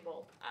Usain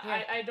Bolt.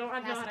 I don't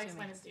know how to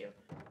explain this to you.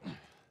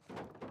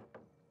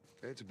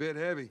 It's a bit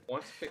heavy.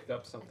 Once picked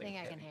up I something think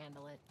I heavy. can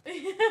handle it.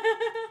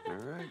 All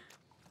right.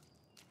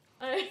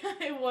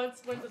 I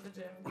once went to the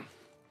gym.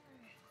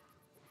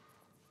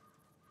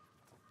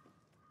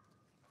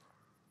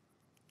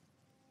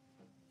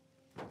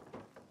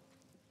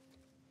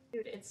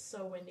 Dude, it's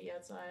so windy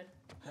outside.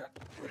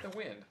 With the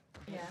wind.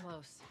 Yeah.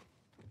 Close.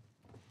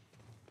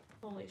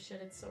 Holy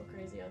shit, it's so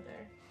crazy out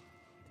there.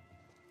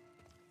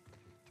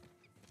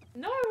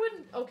 No, I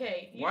wouldn't.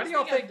 Okay, you Why just do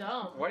y'all think think?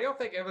 I'm dumb. Why do y'all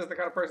think Emma's the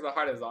kind of person to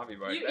hide a zombie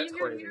bite? That's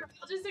crazy. You're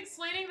just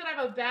explaining that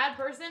I'm a bad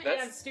person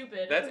and I'm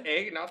stupid. That's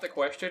A, not the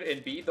question,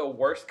 and B, the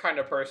worst kind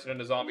of person in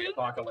a zombie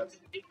apocalypse.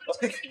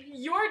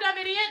 You're a dumb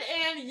idiot,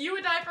 and you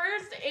would die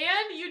first,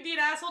 and you'd be an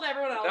asshole to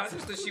everyone else. Not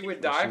just that she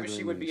would die, but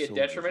she would be a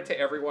detriment to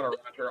everyone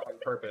around her on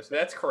purpose.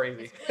 That's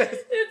crazy.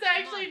 It's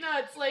actually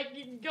nuts. Like,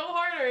 go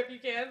harder if you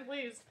can,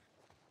 please.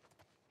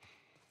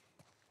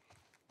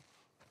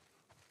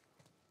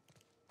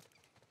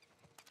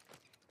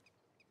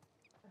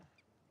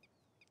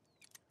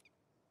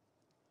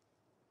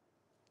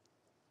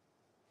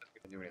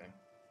 Do anything.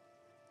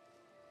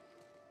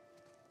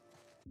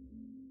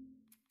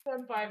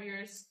 Done 5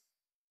 years.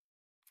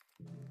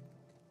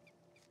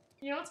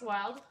 You know what's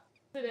wild?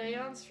 Today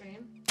on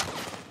stream.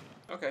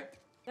 Okay.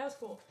 That was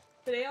cool.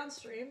 Today on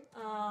stream,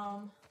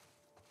 I'm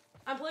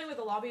playing with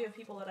a lobby of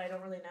people that I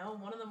don't really know.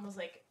 One of them was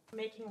like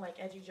making like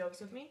edgy jokes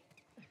with me,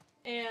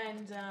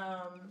 and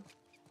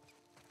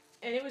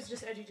it was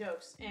just edgy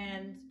jokes,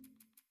 and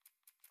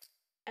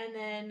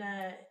then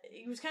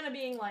he was kind of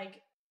being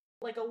like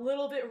a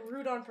little bit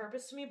rude on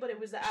purpose to me, but it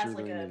was as Sure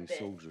like there a ain't any bit.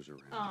 soldiers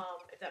around.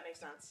 If that makes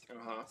sense.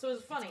 Uh-huh. So it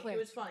was funny. Clear. It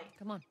was funny.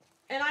 Come on.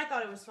 And I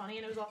thought it was funny,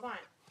 and it was all fine.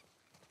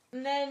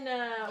 And then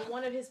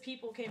one of his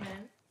people came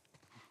in,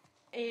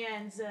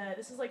 and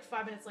this is like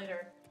 5 minutes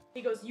later.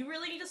 He goes, "You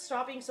really need to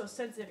stop being so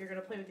sensitive. You're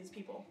gonna play with these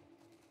people."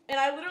 And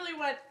I literally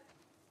went,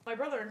 "My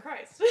brother in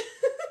Christ,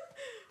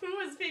 who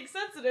was being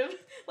sensitive?"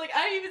 Like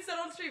I even said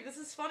on stream, "This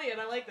is funny, and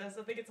I like this.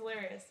 I think it's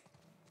hilarious."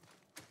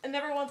 And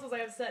never once was I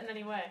upset in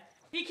any way.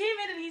 He came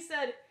in and he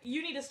said,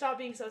 "You need to stop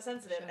being so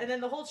sensitive." Sure. And then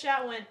the whole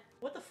chat went,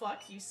 "What the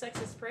fuck, you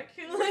sexist prick?"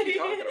 What are you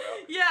talking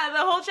about? Yeah, the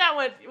whole chat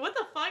went, "What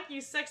the fuck,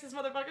 you sexist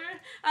motherfucker?"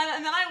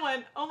 And then I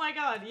went, "Oh my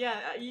god,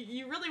 yeah,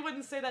 you really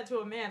wouldn't say that to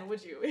a man,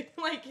 would you?"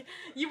 Like,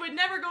 you would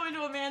never go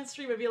into a man's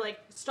stream and be like,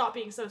 "Stop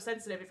being so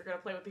sensitive if you're gonna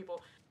play with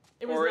people."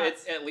 It was Or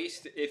nuts. at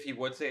least if he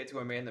would say it to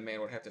a man, the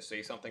man would have to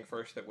say something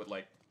first that would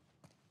like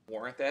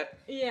warrant that.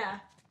 Yeah,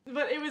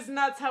 but it was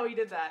nuts how he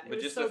did that. It But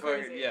was just so to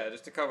fucking, crazy. yeah,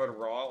 just to cover it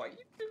raw, like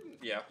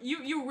yeah.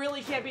 You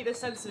really can't be this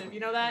sensitive, you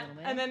know that? Little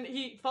man. And then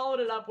he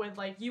followed it up with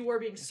like, "You were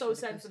being so sure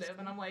the coast is sensitive,"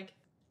 and I'm like,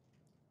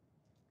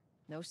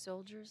 No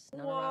soldiers?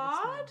 None of Robert's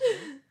 "What?"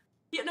 men, huh?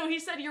 Yeah, no, he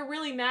said, "You're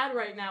really mad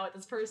right now at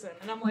this person,"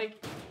 and I'm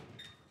like,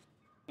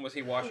 Was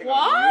he watching?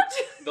 "What?" On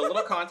mute? The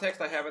little context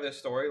I have of this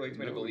story leads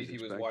me to No believe one's he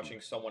was expecting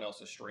watching someone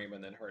else's stream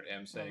and then heard M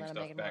Well, saying that'll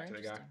stuff make it back more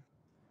to the guy,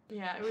 interesting.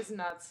 Yeah, it was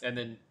nuts. and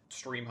then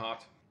stream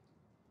hopped.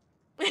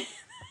 Dude,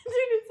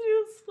 it's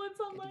real splits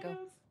on Good my to go.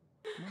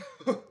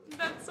 nose.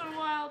 That's so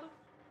wild.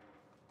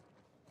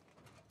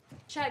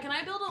 Chat, can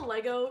I build a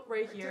Lego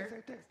right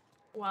here?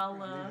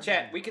 While,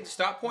 Chat, we can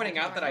stop pointing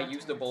out that I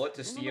used a bullet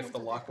to see if the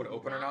lock would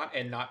open or not,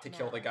 and not to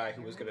kill the guy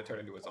who was going to turn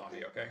into a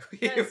zombie. Okay.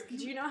 guys,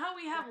 do you know how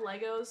we have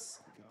Legos?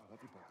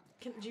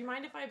 Do you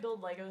mind if I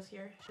build Legos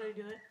here? Should I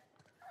do it?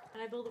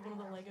 Can I build one of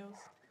the Legos?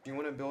 Do you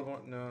want to build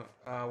one? No.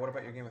 What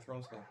about your Game of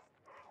Thrones thing?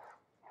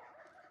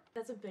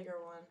 That's a bigger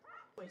one.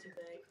 Way too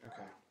big.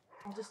 Okay.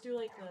 I'll just do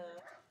like the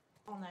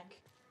all neck.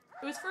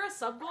 It was for a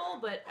sub goal,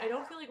 but I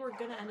don't feel like we're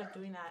gonna end up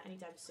doing that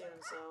anytime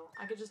soon, so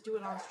I could just do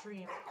it on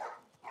stream.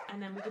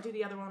 And then we could do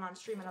the other one on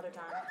stream another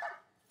time.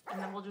 And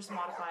then we'll just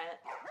modify it.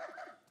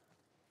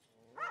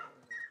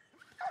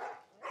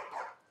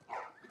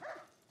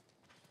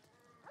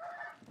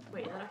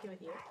 Wait, is that okay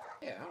with you?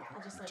 Yeah.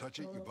 I'll just like Touch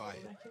it, put a you little buy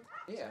bit it. back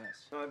here. Yeah.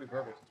 No, that'd be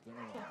perfect.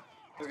 Yeah.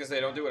 I was gonna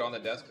say, don't do it on the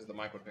desk because the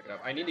mic would pick it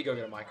up. I need to go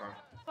get a mic arm.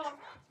 Oh.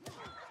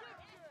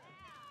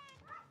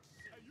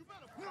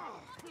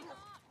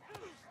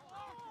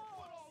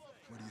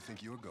 Where do you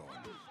think you're going?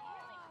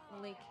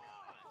 Malik,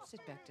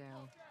 sit back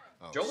down.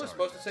 Oh, Joel sorry, was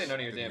supposed to say boss. none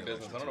of your Didn't damn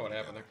realize business. I don't know what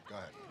happened there. Go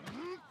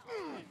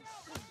ahead.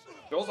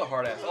 Joel's a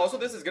hard ass. Also,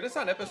 this is gonna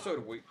sound this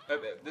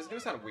is gonna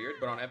sound weird,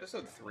 but on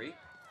episode 3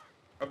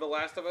 of The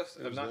Last of Us,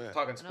 I'm Who's not that?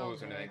 talking An old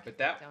spoilers or anything, rag. but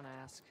that Don't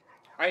ask.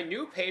 I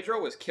knew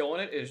Pedro was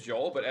killing it as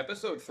Joel, but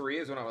episode 3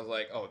 is when I was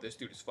like, oh, this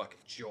dude is fucking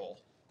Joel.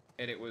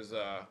 And it was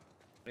the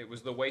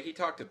way he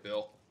talked to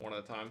Bill one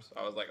of the times.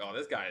 I was like, oh,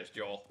 this guy is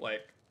Joel.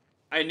 Like,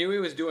 I knew he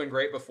was doing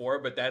great before,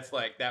 but that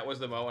was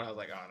the moment I was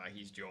like, oh, no,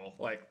 he's Joel.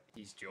 Like,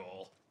 he's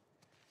Joel.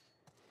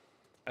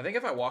 I think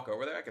if I walk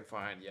over there, I can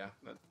find, yeah,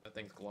 that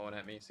thing's glowing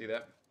at me. See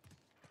that?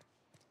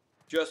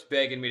 Just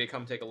begging me to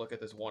come take a look at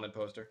this wanted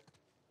poster.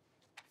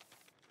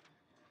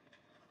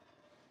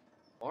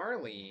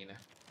 Marlene.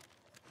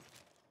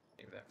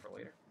 Maybe that for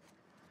later.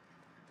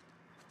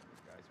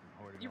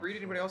 You read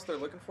anybody else they're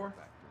looking for?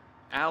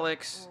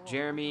 Alex,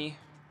 Jeremy,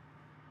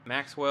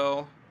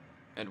 Maxwell,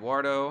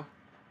 Eduardo.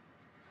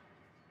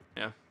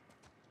 Yeah.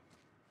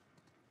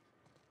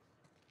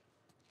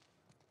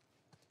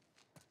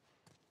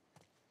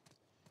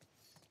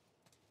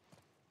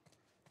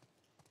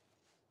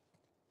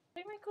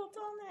 Take my cool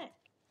tall neck.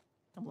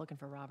 I'm looking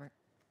for Robert.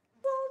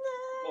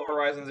 Full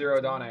Horizon Zero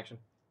Dawn action.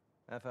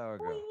 Half hour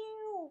ago,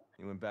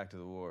 you went back to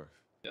the wharf.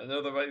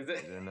 Another.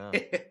 There now.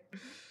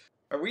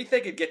 Are we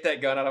thinking get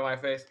that gun out of my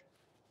face?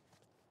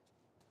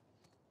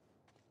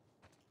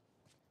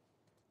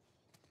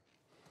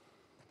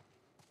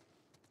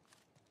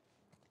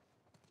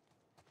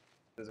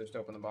 Scissors to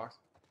open the box.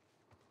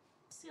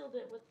 Sealed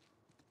it with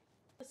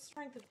the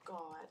strength of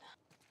God.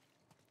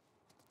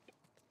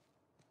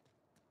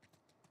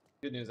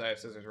 Good news, I have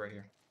scissors right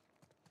here.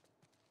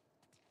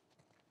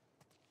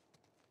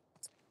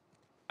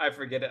 I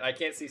forget it. I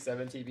can't see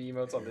 7 TV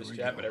emotes on this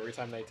chat, but every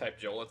time they type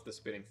Joel, it's the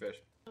spinning fish.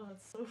 Oh,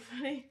 that's so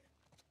funny.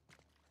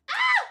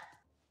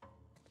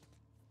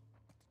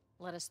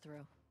 Let us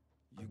through.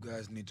 You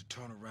guys need to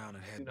turn around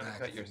and head Do not back.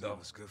 cut if you know yourself.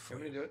 what's good for You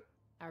want me you. to do it?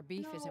 Our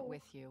beef isn't No.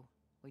 with you.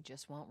 We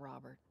just want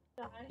Robert.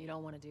 Die. You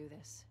don't want to do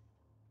this.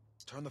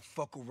 Turn the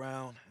fuck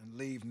around and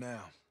leave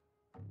now.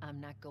 I'm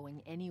not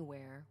going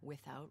anywhere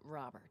without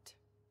Robert.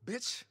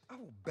 Bitch, I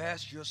will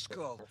bash your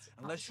skull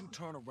unless you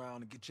turn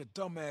around and get your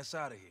dumb ass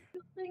out of here.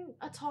 Using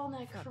a tall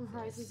neck from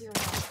Horizon Zero.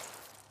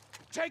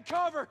 Take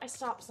cover! I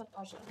stopped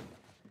Santasha.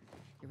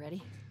 You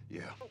ready?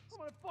 Yeah.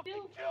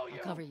 I'll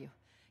cover you.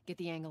 Get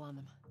the angle on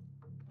them.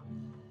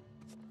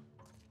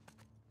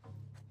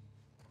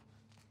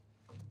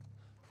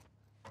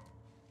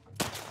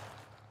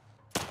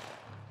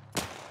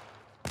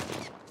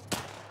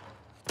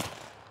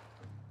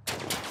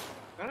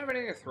 I don't have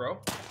anything to throw.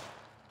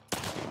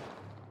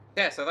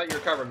 Tess, I thought you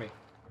were covering me.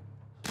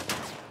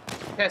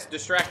 Tess,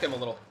 distract him a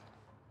little.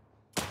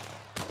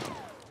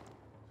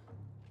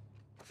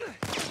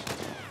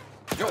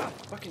 Joe,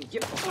 fucking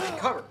get behind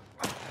cover.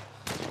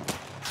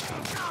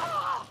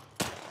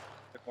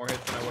 Took more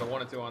hits than I would have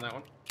wanted to on that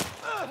one.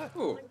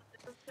 Ooh.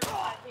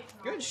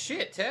 Good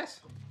shit, Tess.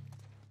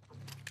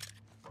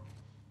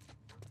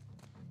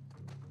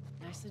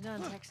 Nicely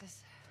done,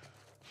 Texas.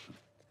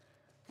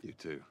 You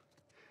too.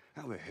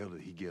 How the hell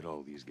did he get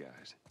all these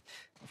guys?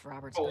 If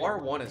Robert's Oh, good at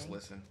R1 one is thing,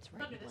 listen. it's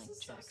right Look, to this blank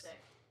is so checks.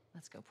 sick.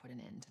 Let's go put an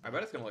end to I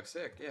bet it's gonna look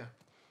sick, yeah.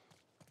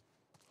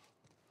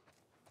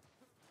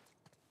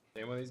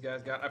 Any one of these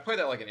guys got? I played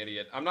that like an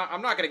idiot. I'm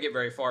not gonna get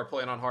very far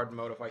playing on hard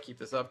mode if I keep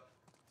this up.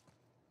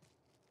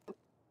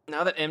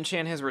 Now that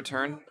M-Chan has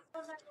returned,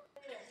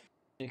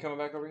 you coming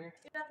back over here?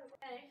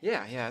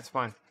 Yeah, it's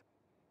fine.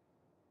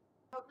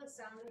 I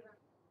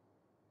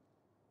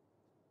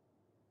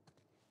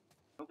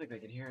don't think they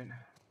can hear it.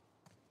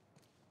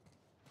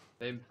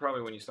 They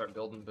probably when you start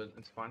building, but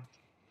it's fine.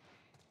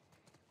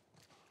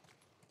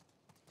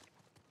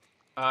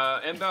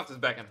 M bounces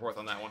back and forth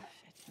on that one.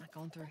 It's not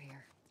going through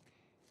here.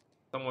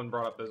 Someone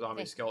brought up the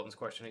zombie Hey. skeletons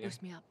question again.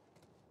 Boost me up.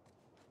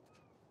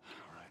 All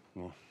right,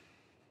 well,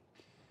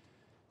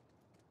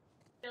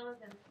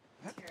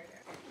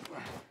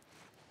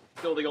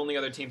 Still the only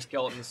other team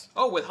skeletons.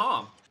 Oh, with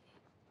Hom.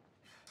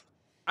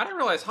 I didn't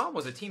realize Hom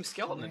was a team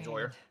skeleton Right.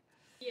 enjoyer.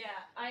 Yeah,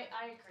 I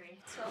agree.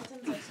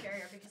 Skeletons are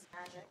scarier because of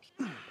magic.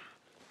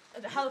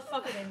 How the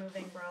fuck are they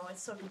moving, bro?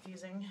 It's so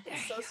confusing.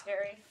 It's so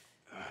scary.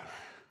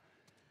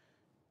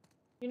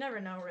 You never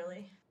know,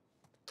 really.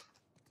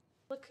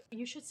 Look,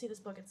 you should see this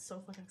book. It's so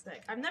fucking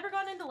sick. I've never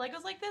gotten into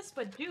Legos like this,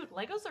 but dude,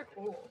 Legos are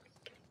cool.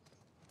 Have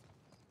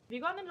you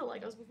gotten into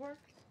Legos before?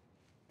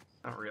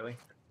 Not really.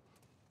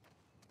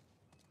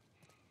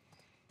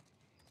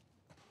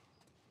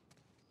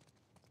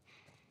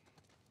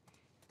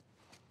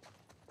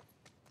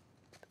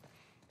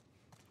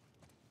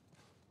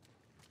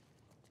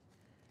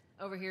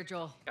 Over here,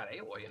 Joel. Got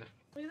Aloy in it.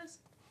 Look at this.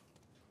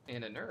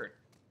 And a nerd.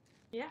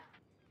 Yeah.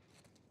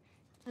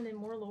 And then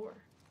more lore.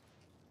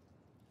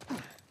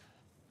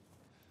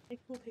 A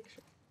cool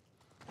picture.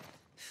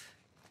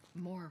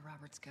 More of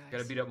Robert's guys.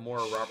 Gotta beat up more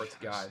of Robert's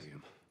guys.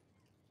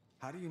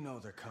 How do you know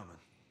they're coming?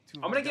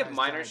 I'm gonna give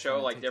minor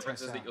show like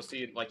differences that you'll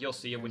see, like you'll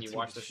see it when you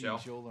watch the show.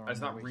 It's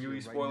not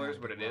really spoilers,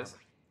 but it is.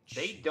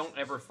 They don't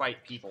ever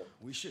fight people.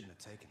 We shouldn't have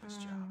taken this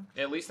job.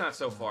 At least not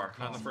so far.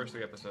 Not in the first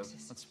 3 episodes.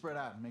 Let's spread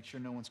out and make sure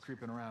no one's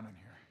creeping around in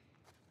here.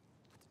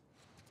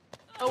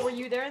 Oh, were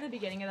you there in the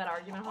beginning of that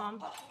argument,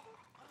 Hom?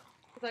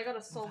 Because I got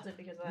assaulted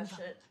because of that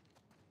shit.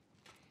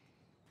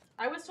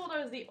 I was told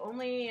I was the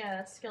only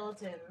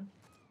skeleton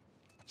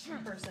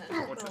person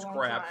Which for was a long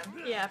crap. time.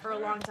 Yeah, for a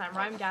long time.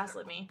 Rhyme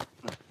gaslit me.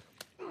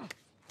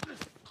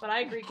 But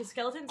I agree, because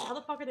skeletons, how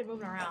the fuck are they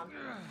moving around?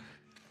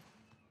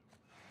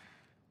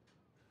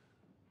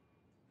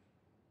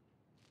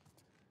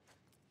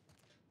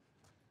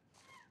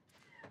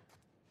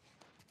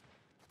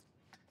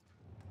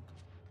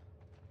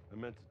 I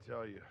meant to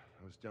tell you,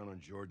 I was down on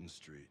Jordan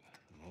Street,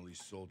 and all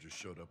these soldiers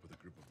showed up with a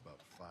group of about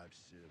 5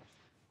 civs,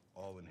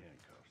 all in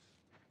handcuffs.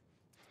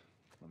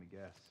 Let me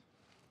guess.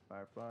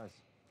 Fireflies.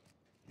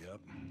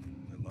 Yep.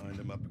 They lined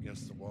them up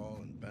against the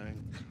wall and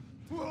bang.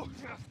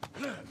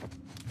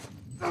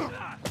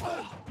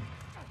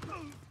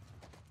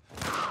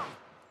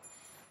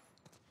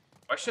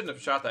 I shouldn't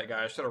have shot that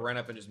guy. I should have ran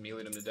up and just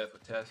meleeed him to death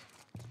with Tess.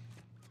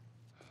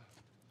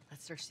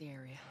 Let's search the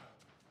area.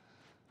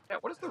 Yeah,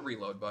 what is the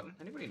reload button?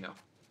 Anybody know?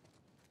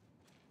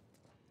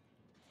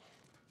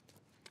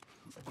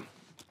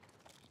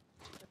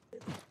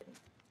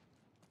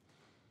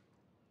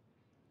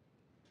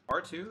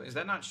 R2? Is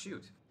that not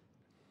shoot?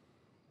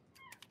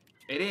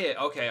 It is.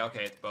 Okay,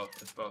 okay, it's both.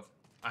 It's both.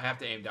 I have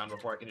to aim down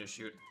before I can just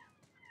shoot.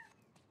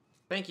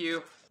 Thank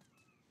you.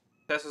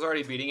 Tess is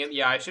already beating him.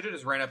 Yeah, I should have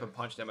just ran up and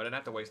punched him. I didn't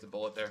have to waste a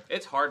bullet there.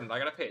 It's hardened. I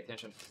gotta pay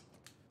attention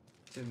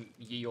to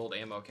ye old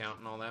ammo count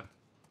and all that.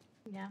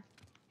 Yeah.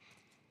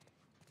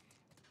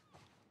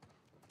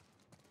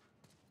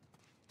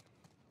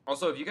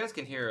 Also, if you guys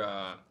can hear,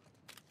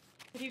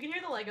 If you can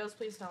hear the Legos,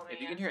 please tell me. if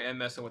you can hear M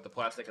messing with the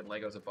plastic and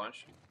Legos a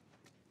bunch,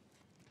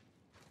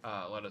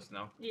 let us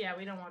know. Yeah,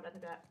 we don't want that to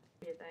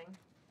be a thing.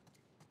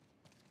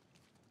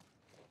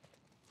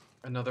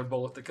 Another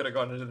bullet that could have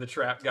gone into the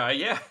trap guy.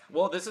 Yeah,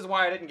 well, this is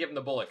why I didn't give him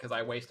the bullet, because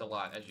I waste a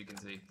lot, as you can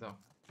see. So.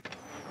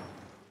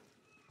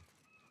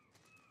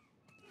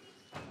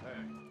 Hey,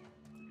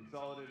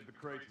 consolidated the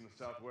crates in the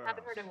south warehouse.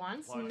 Haven't heard it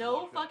once? Apply for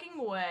No lockdown. fucking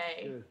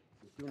way. Sure.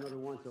 Let's do another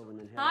once over and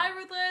then head Hi, out.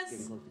 Ruthless!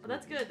 Getting close to Oh,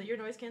 that's good. That your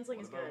noise canceling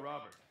What is about good.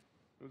 Robert?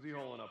 Who's he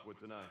holing up with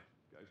tonight?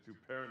 Guy's too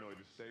paranoid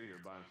to stay here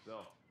by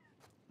himself.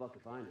 Fuck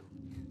if I know.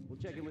 We'll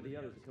check in with the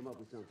others to come up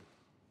with something.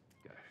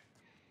 Okay.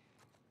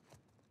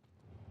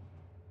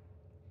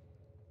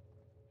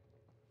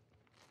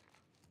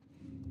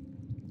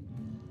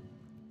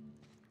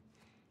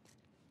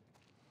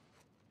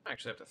 I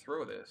actually have to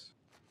throw this.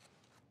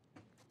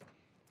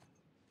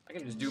 I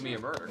can just do me a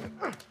murder.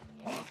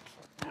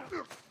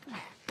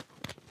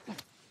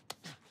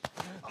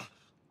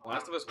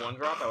 Last of Us 1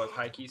 drop, I was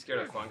high-key scared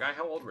of fungi.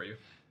 How old were you?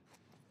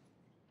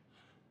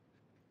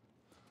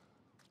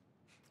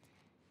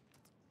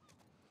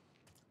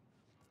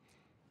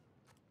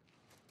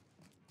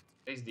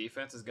 His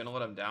defense is gonna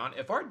let him down.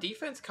 If our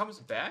defense comes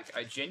back,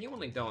 I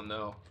genuinely don't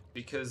know.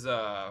 Because,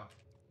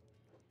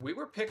 we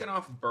were picking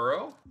off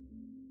Burrow.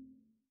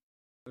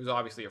 Who's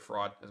obviously a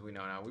fraud, as we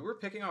know now. We were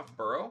picking off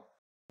Burrow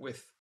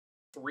with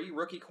 3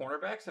 rookie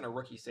cornerbacks and a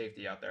rookie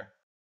safety out there.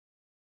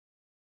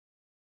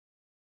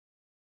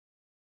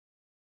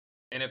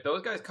 And if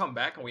those guys come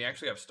back and we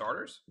actually have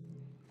starters,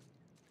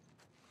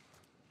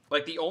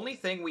 like the only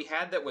thing we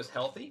had that was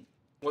healthy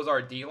was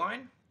our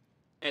D-line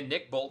and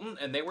Nick Bolton,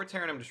 and they were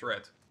tearing him to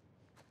shreds.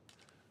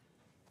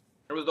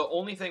 It was the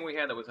only thing we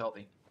had that was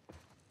healthy.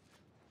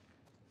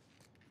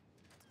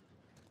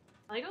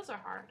 Legos are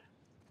hard.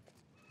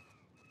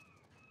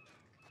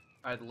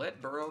 I'd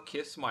let Burrow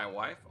kiss my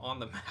wife on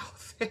the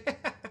mouth.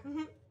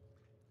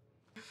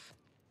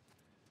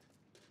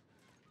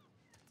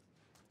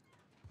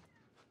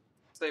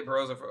 Say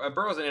Burrow's an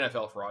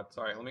NFL fraud.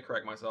 Sorry, let me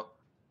correct myself.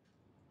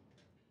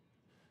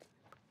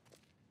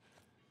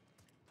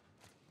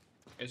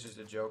 It's just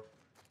a joke.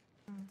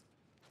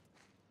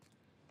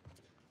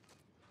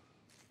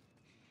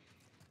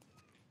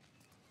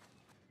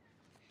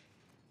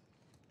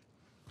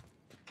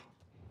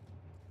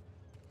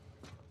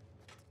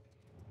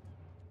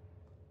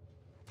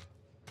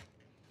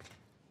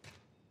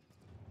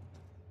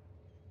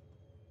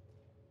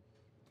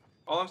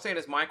 All I'm saying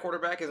is my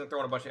quarterback isn't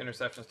throwing a bunch of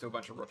interceptions to a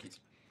bunch of rookies.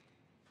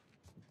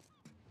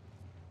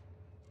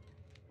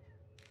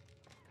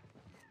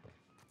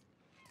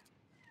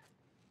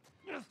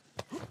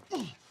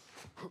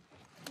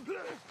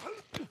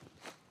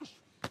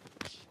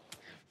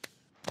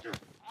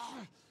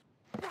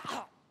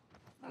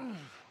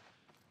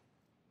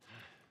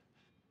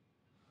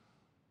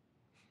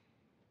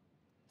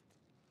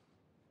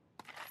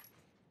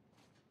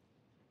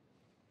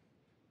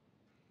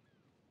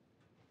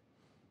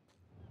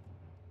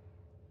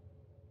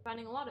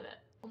 Finding a lot of it.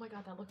 Oh my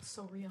god, that looks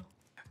so real.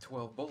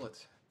 12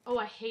 bullets. Oh,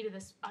 I hated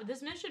this.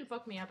 This mission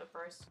fucked me up at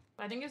first.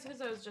 But I think it's because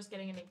I was just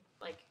getting into,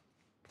 like,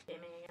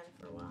 gaming again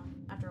for a while.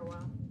 After a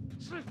while.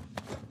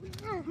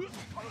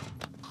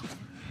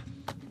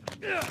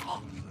 Get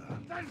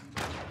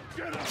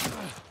up!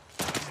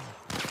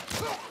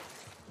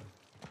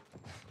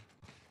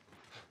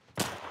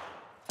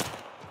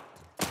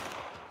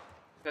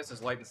 This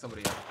is lighting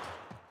somebody up.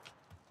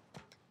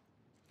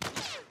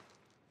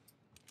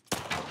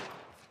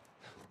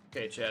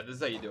 Okay, Chad, this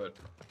is how you do it.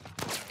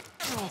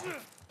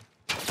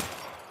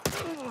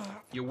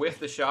 You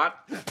whiff the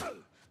shot,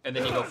 and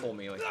then you go full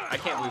melee. I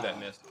can't believe that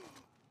missed.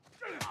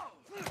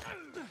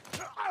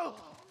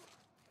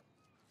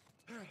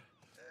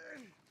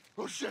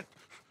 Oh shit!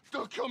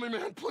 Don't kill me,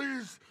 man,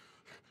 please!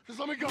 Just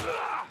let me go!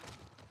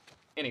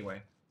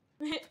 Anyway.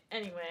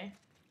 Anyway.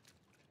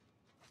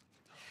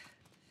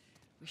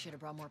 We should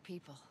have brought more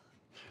people.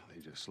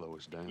 They just slow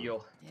us down.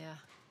 Heal. Yeah,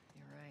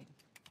 you're right.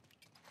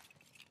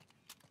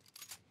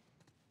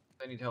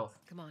 I need health.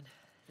 Come on,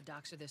 the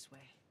docks are this way.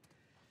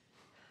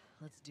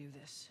 Let's do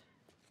this.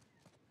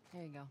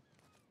 Here you go.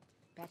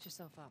 Patch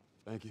yourself up.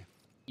 Thank you.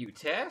 You,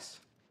 Tess?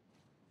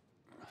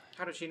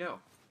 How did she know?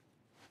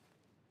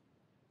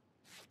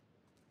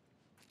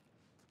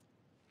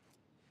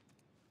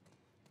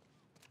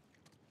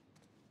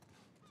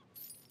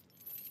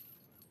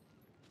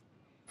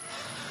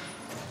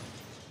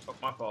 Oh,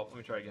 my fault. Let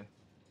me try again.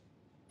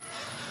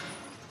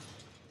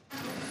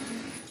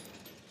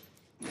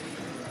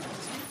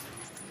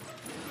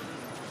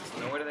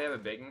 No way do they have a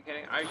bacon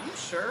mechanic? Are you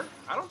sure?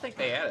 I don't think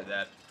they added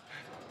that.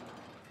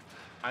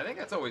 I think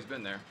that's always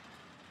been there.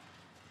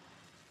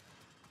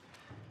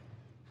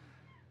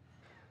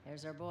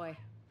 There's our boy.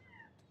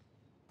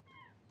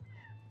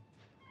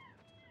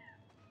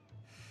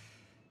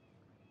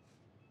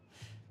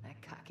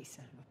 That cocky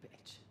son of a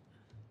bitch.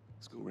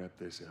 Let's go wrap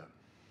this up.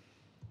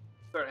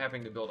 Start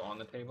having to build on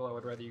the table. I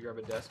would rather you grab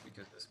a desk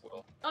because this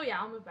will. Oh yeah,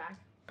 I'll move back.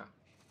 Yeah.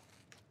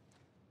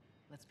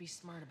 Let's be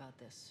smart about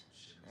this.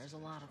 There's a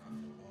lot of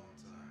them.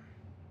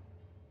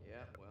 Yeah,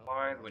 well.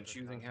 Why, when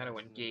choosing how to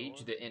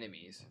engage the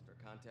enemies. After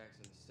contacts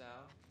in the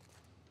south.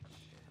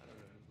 I don't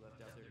know who's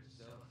left out there to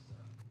sell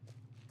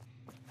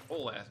stuff.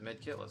 Whole ass med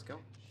kit. Let's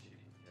go.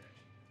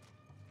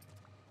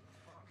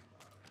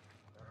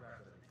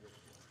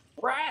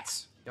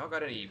 Rats! Y'all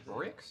got any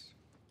bricks?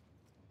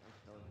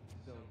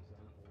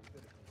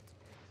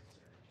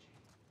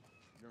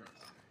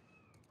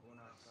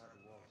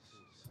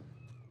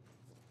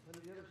 None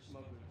of the other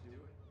smugglers do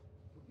it.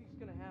 What do you think's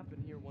gonna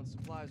happen here once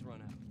supplies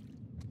run out?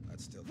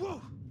 That's still.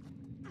 Whoa!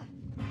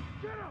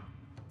 Get him!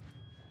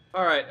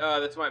 Alright,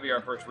 this might be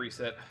our first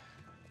reset.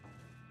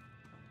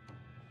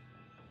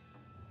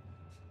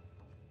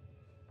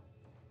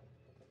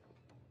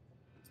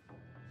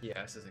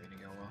 Yeah, this isn't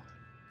gonna go well.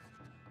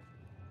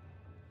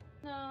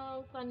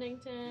 No,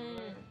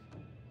 Fundington.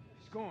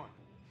 He's gone.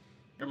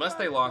 Unless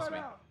they lost me.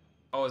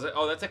 Oh, is it?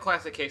 Oh, that's a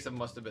classic case of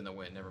must have been the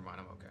win. Never mind,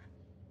 I'm okay.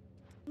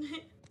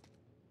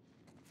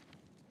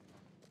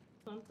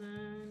 Something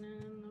in the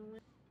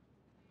wind.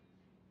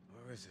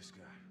 Where is this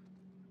guy?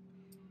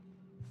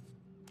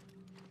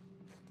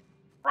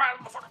 Right,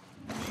 motherfucker!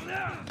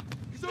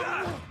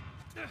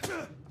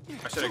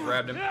 I should have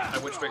grabbed him. I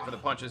went straight for the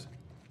punches.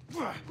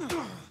 Dang!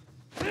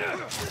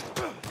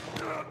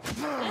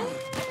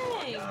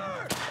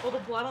 Well, the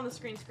blood on the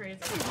screen's crazy.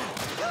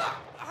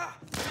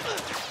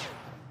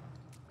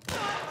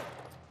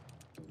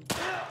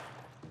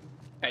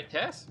 Hey,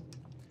 Tess?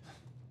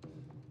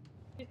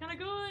 He's kind of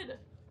good.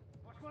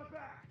 Watch my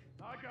back.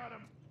 I got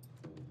him.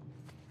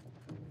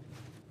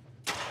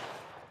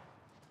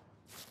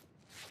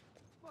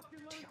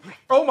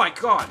 Oh my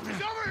god!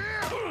 He's over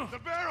here! The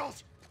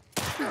barrels!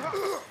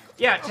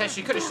 Yeah, Tess,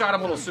 you could have shot him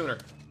a little sooner.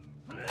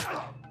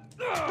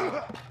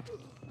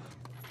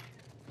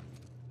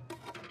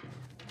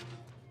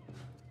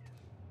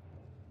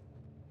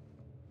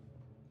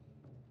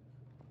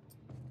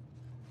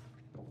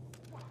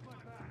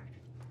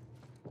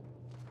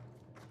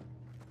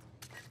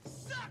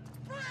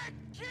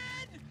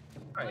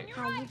 Right.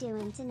 How you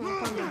doing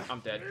tonight? I'm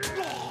dead.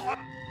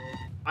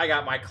 I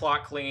got my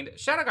clock cleaned.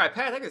 Shadow Guy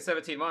Pat, I think it's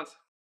 17 months.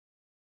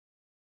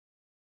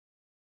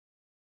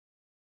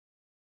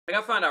 I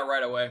got found out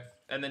right away.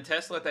 And then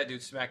Tess let that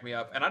dude smack me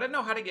up. And I didn't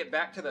know how to get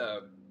back to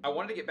the... I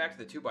wanted to get back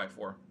to the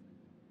 2x4.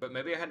 But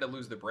maybe I had to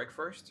lose the brick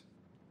first.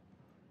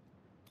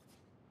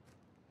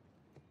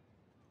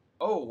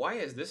 Oh, why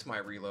is this my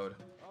reload?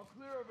 All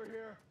clear over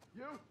here.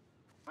 You?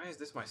 Why is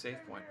this my save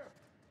point?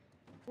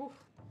 Oof.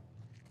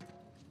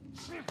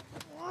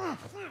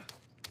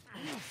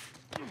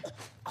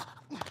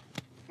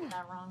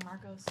 That wrong,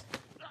 Marcos.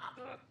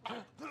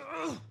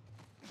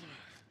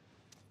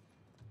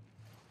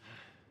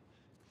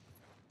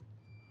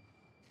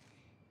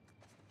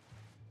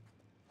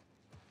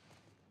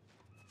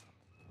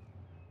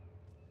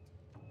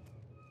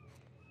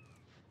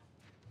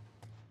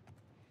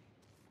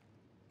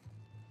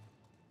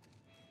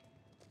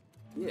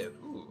 Yeah,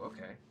 ooh,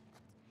 okay.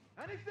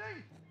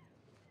 Anything?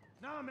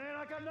 Nah, man,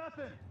 I got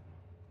nothing.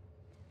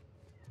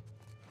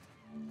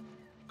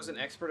 Was an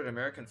expert at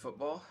American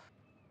football?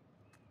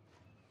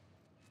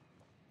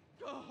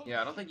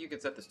 Yeah, I don't think you can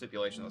set the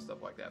stipulations on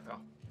stuff like that,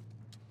 pal.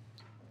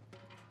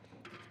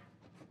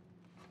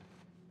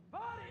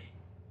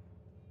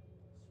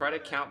 Try to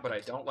count, but I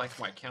don't like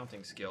my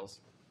counting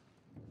skills.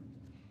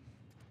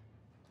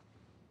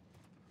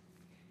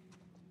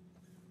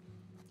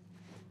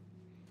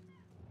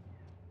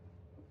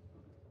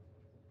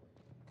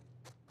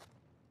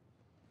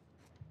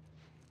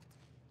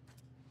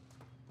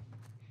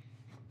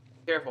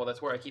 Careful,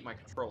 that's where I keep my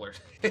controllers.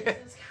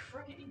 Jesus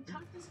Christ, he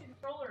tucked his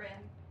controller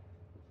in.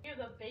 You're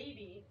the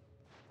baby.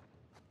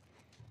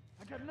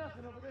 I got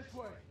nothing over this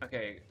way.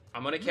 Okay,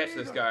 I'm gonna catch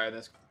this guy in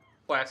this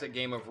classic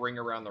game of Ring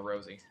Around the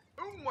Rosie.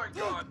 Oh my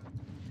god!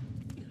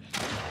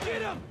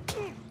 Get him!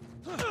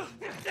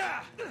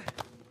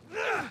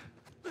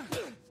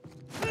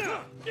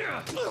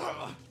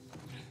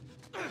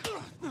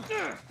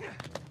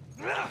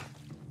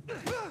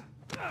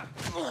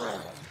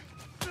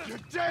 You're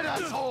dead,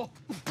 asshole!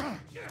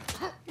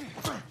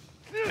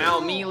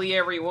 I'll melee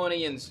every one of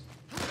yins.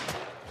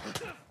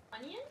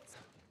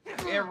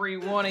 Onions? Every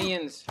one of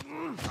yins.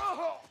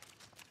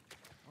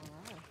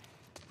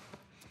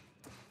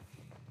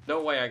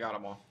 No way I got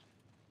them all.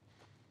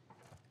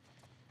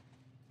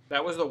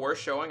 That was the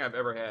worst showing I've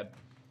ever had.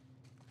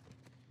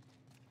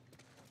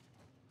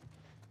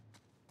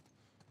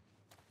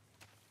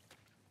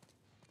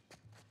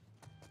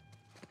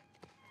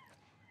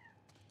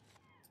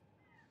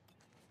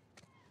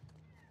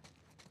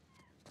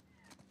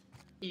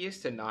 He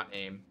used to not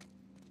aim.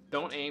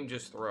 Don't aim,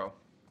 just throw.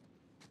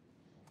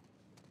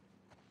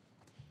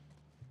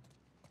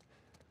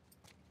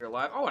 You're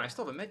alive. Oh, and I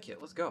still have a med kit.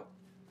 Let's go.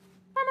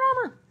 I'm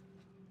in armor.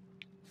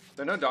 Is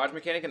there no dodge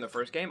mechanic in the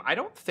first game? I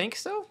don't think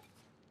so.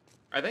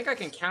 I think I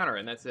can counter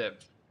and that's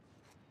it.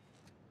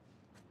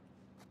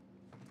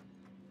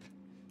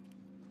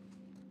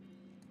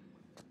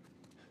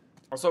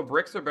 Also,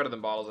 bricks are better than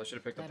bottles. I should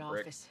have picked up That the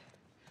brick. office.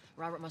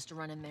 Robert must have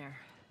run in there.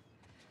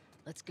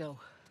 Let's go.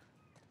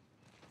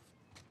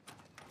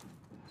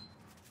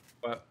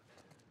 What?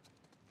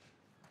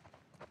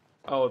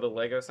 Oh, the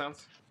Lego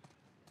sounds?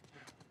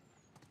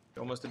 He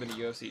almost have been a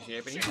UFC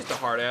champion. He's just a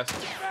hard ass.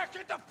 Get back!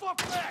 Get the fuck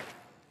back!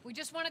 We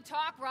just want to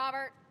talk,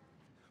 Robert.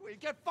 We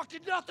got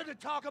fucking nothing to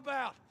talk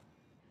about!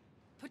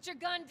 Put your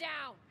gun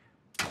down.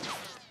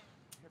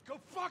 Go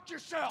fuck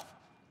yourself!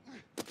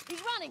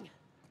 He's running.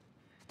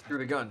 Through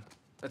the gun.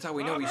 That's how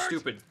we know he's Robert!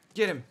 stupid.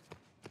 Get him.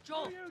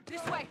 Joel,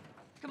 this way.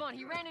 Come on,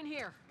 he ran in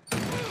here.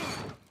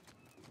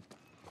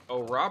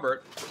 Oh,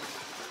 Robert.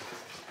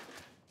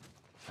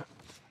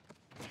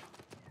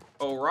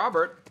 Oh,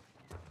 Robert.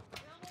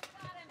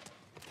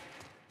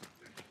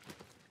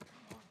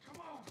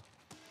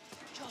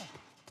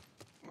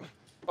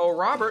 Oh,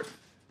 Robert.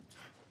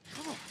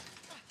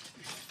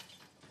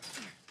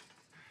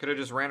 Could have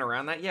just ran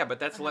around that? Yeah, but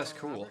that's less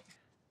cool.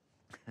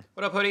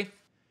 What up, Hoodie?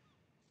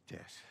 Des.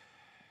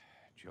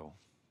 Joel.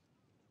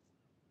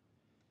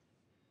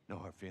 No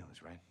hard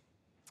feelings, right?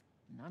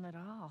 None at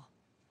all.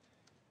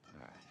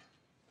 Alright.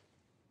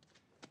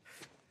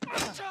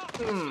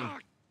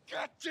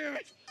 God damn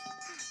it!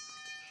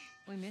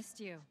 We missed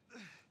you.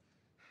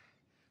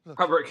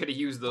 Robert could have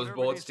used those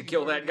bullets to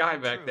kill that guy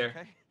back there.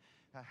 Okay?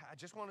 I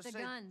just want to The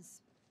say...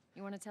 guns.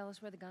 You want to tell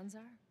us where the guns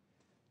are?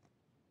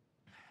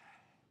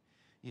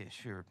 Yeah,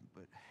 sure,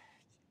 but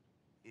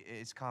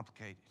it's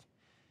complicated.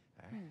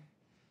 All right?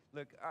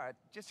 Look, all right,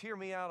 just hear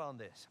me out on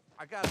this.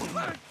 I got...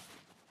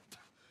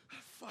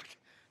 Fuck.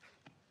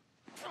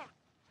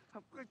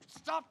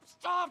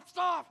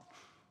 Stop!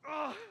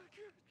 Ugh.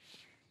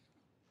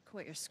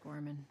 Quit your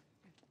squirming.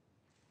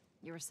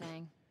 You were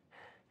saying?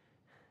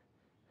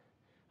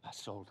 I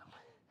sold him.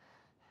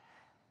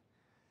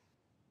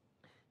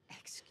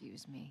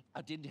 Excuse me.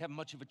 I didn't have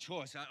much of a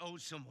choice. I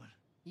owed someone.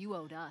 You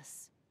owed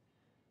us.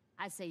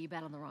 I'd say you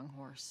bet on the wrong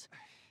horse.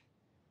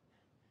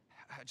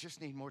 I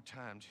just need more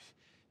time. Just,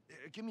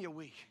 give me a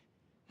week.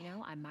 You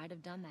know, I might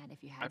have done that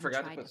if you hadn't I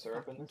forgot tried to put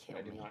syrup in fucking this. kill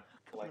I do me. not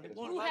like it as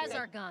Who much. has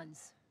our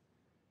guns?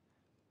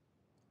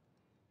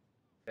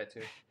 That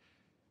too.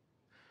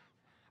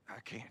 I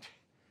can't.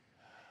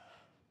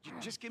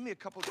 Just give me a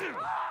couple days.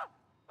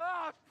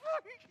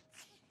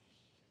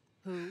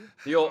 Who?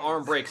 The old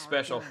arm has break our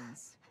special.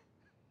 guns?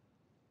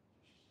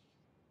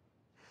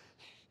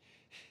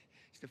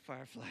 It's the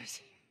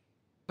Fireflies.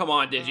 Come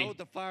on, I Digi. owed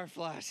the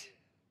Fireflies.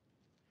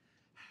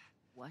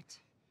 What?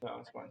 No,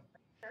 it's fine.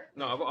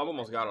 No, I've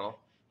almost got it all.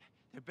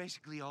 They're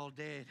basically all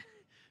dead.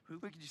 We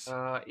can just,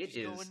 It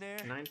just go is in there,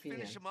 9 p.m.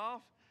 finish them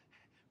off.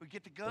 We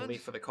get the guns.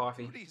 Late for the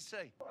coffee. What do you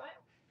say?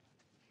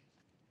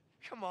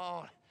 Come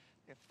on.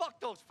 Yeah, fuck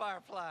those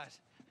Fireflies.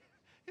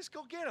 Let's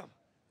go get them.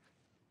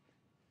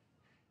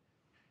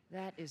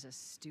 That is a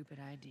stupid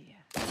idea.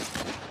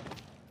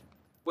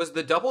 Was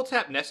the double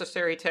tap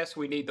necessary, Tess?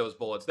 We need those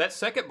bullets. That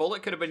second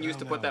bullet could have been used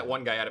to put that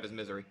one guy out of his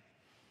misery.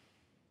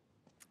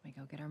 We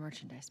go get our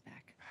merchandise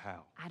back.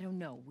 How? I don't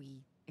know.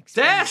 We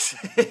Tess!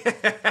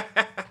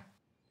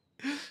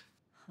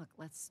 Look,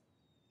 let's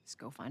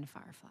go find a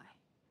firefly.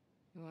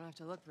 You won't have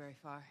to look very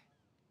far.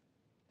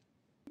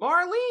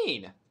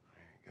 Marlene! There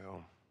you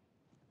go.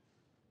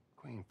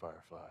 Queen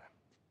Firefly.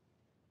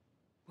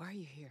 Why are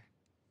you here?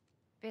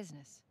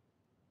 Business.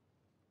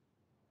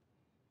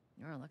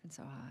 You aren't looking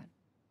so hot.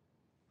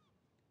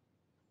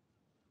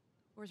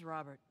 Where's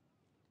Robert?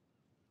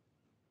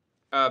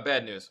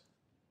 Bad news.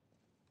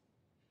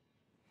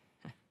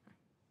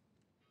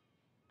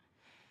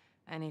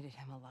 I needed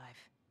him alive.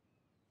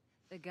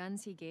 The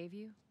guns he gave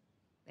you,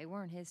 they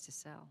weren't his to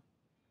sell.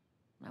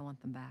 I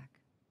want them back.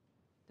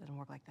 Doesn't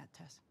work like that,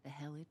 Tess. The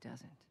hell it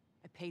doesn't.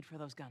 I paid for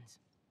those guns.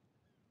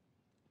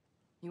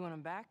 You want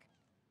them back?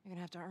 You're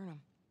gonna have to earn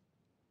them.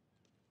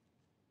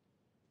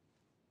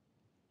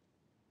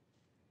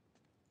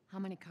 How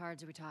many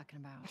cards are we talking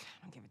about?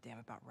 I don't give a damn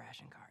about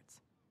ration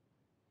cards.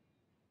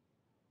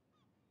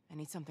 I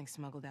need something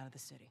smuggled out of the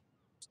city.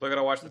 Still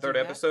gotta watch the You third do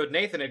that? episode.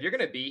 Nathan, if you're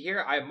gonna be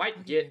here, I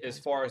might get as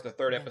far as the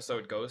third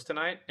episode goes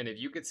tonight. And if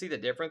you could see the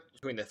difference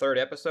between the third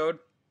episode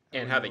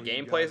and how the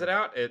game plays it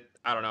out,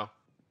 I don't know.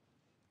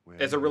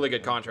 It's a really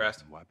good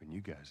contrast. Wiping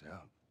you guys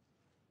out.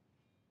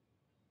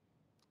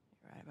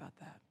 You're right about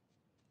that.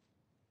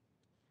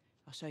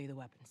 I'll show you the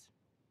weapons.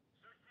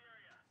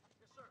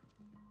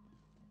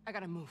 I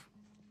gotta move.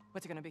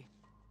 What's it gonna be?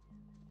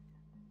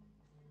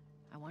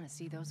 I want to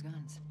see those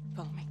guns.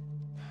 Follow me.